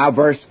 Now,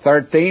 verse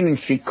 13, And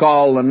she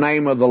called the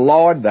name of the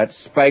Lord that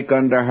spake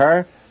unto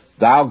her,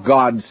 Thou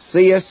God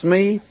seest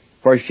me,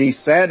 for she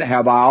said,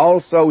 Have I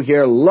also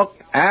here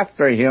looked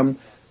after him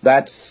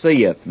that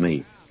seeth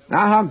me?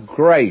 Now, how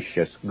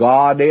gracious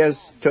God is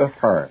to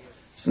her.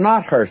 It's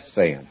not her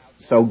sin.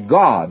 So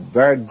God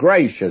very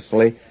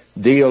graciously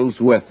deals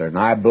with her. And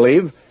I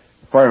believe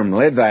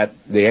firmly that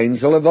the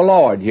angel of the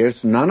Lord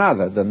here's none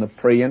other than the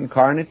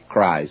pre-incarnate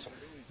Christ,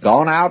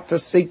 gone out to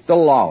seek the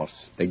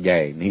lost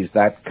again. He's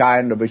that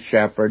kind of a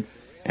shepherd,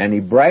 and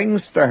he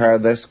brings to her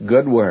this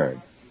good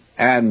word.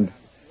 And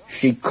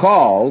she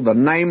called the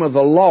name of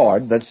the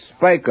Lord that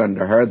spake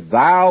unto her,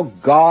 Thou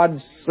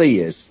God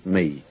seest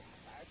me.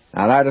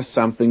 Now that is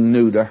something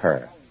new to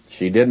her.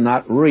 She did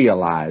not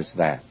realize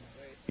that.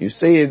 You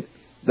see,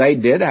 they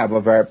did have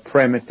a very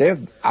primitive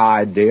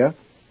idea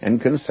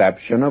and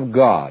conception of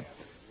God.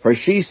 For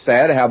she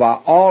said, Have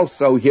I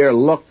also here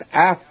looked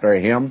after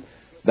him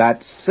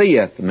that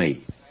seeth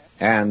me?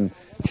 And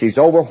she's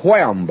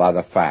overwhelmed by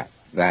the fact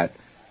that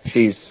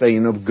she's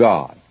seen of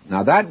God.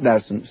 Now that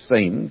doesn't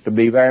seem to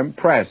be very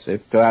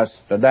impressive to us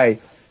today,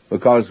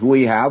 because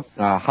we have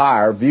a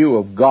higher view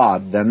of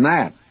God than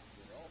that.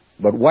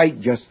 But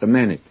wait just a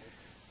minute.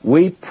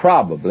 We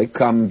probably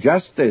come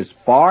just as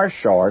far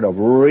short of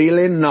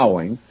really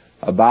knowing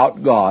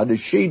about God as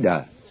she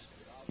does.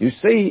 You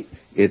see,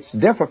 it's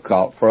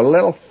difficult for a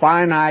little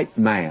finite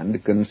man to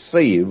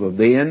conceive of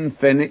the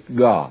infinite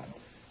God.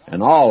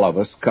 And all of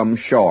us come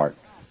short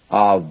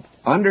of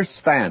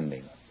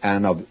understanding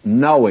and of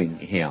knowing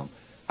Him.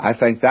 I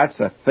think that's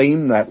a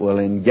theme that will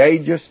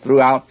engage us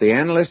throughout the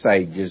endless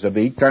ages of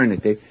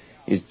eternity,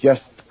 is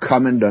just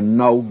coming to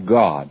know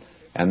God.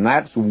 And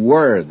that's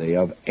worthy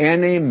of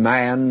any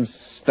man's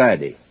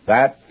study.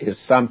 That is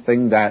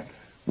something that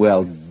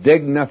will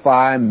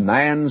dignify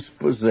man's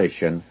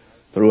position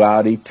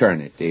throughout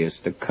eternity, is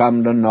to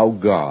come to know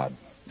God.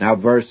 Now,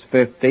 verse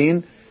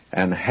 15,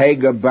 and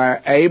Hagar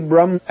bare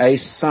Abram a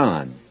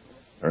son.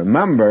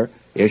 Remember,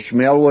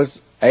 Ishmael was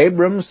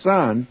Abram's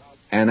son,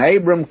 and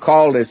Abram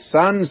called his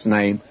son's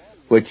name,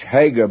 which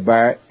Hagar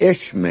bare,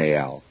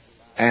 Ishmael.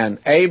 And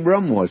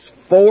Abram was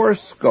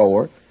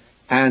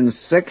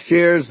 86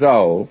 years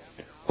old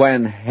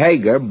when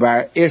Hagar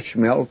bare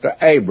Ishmael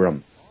to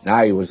Abram.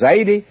 Now he was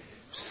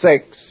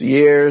 86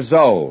 years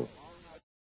old.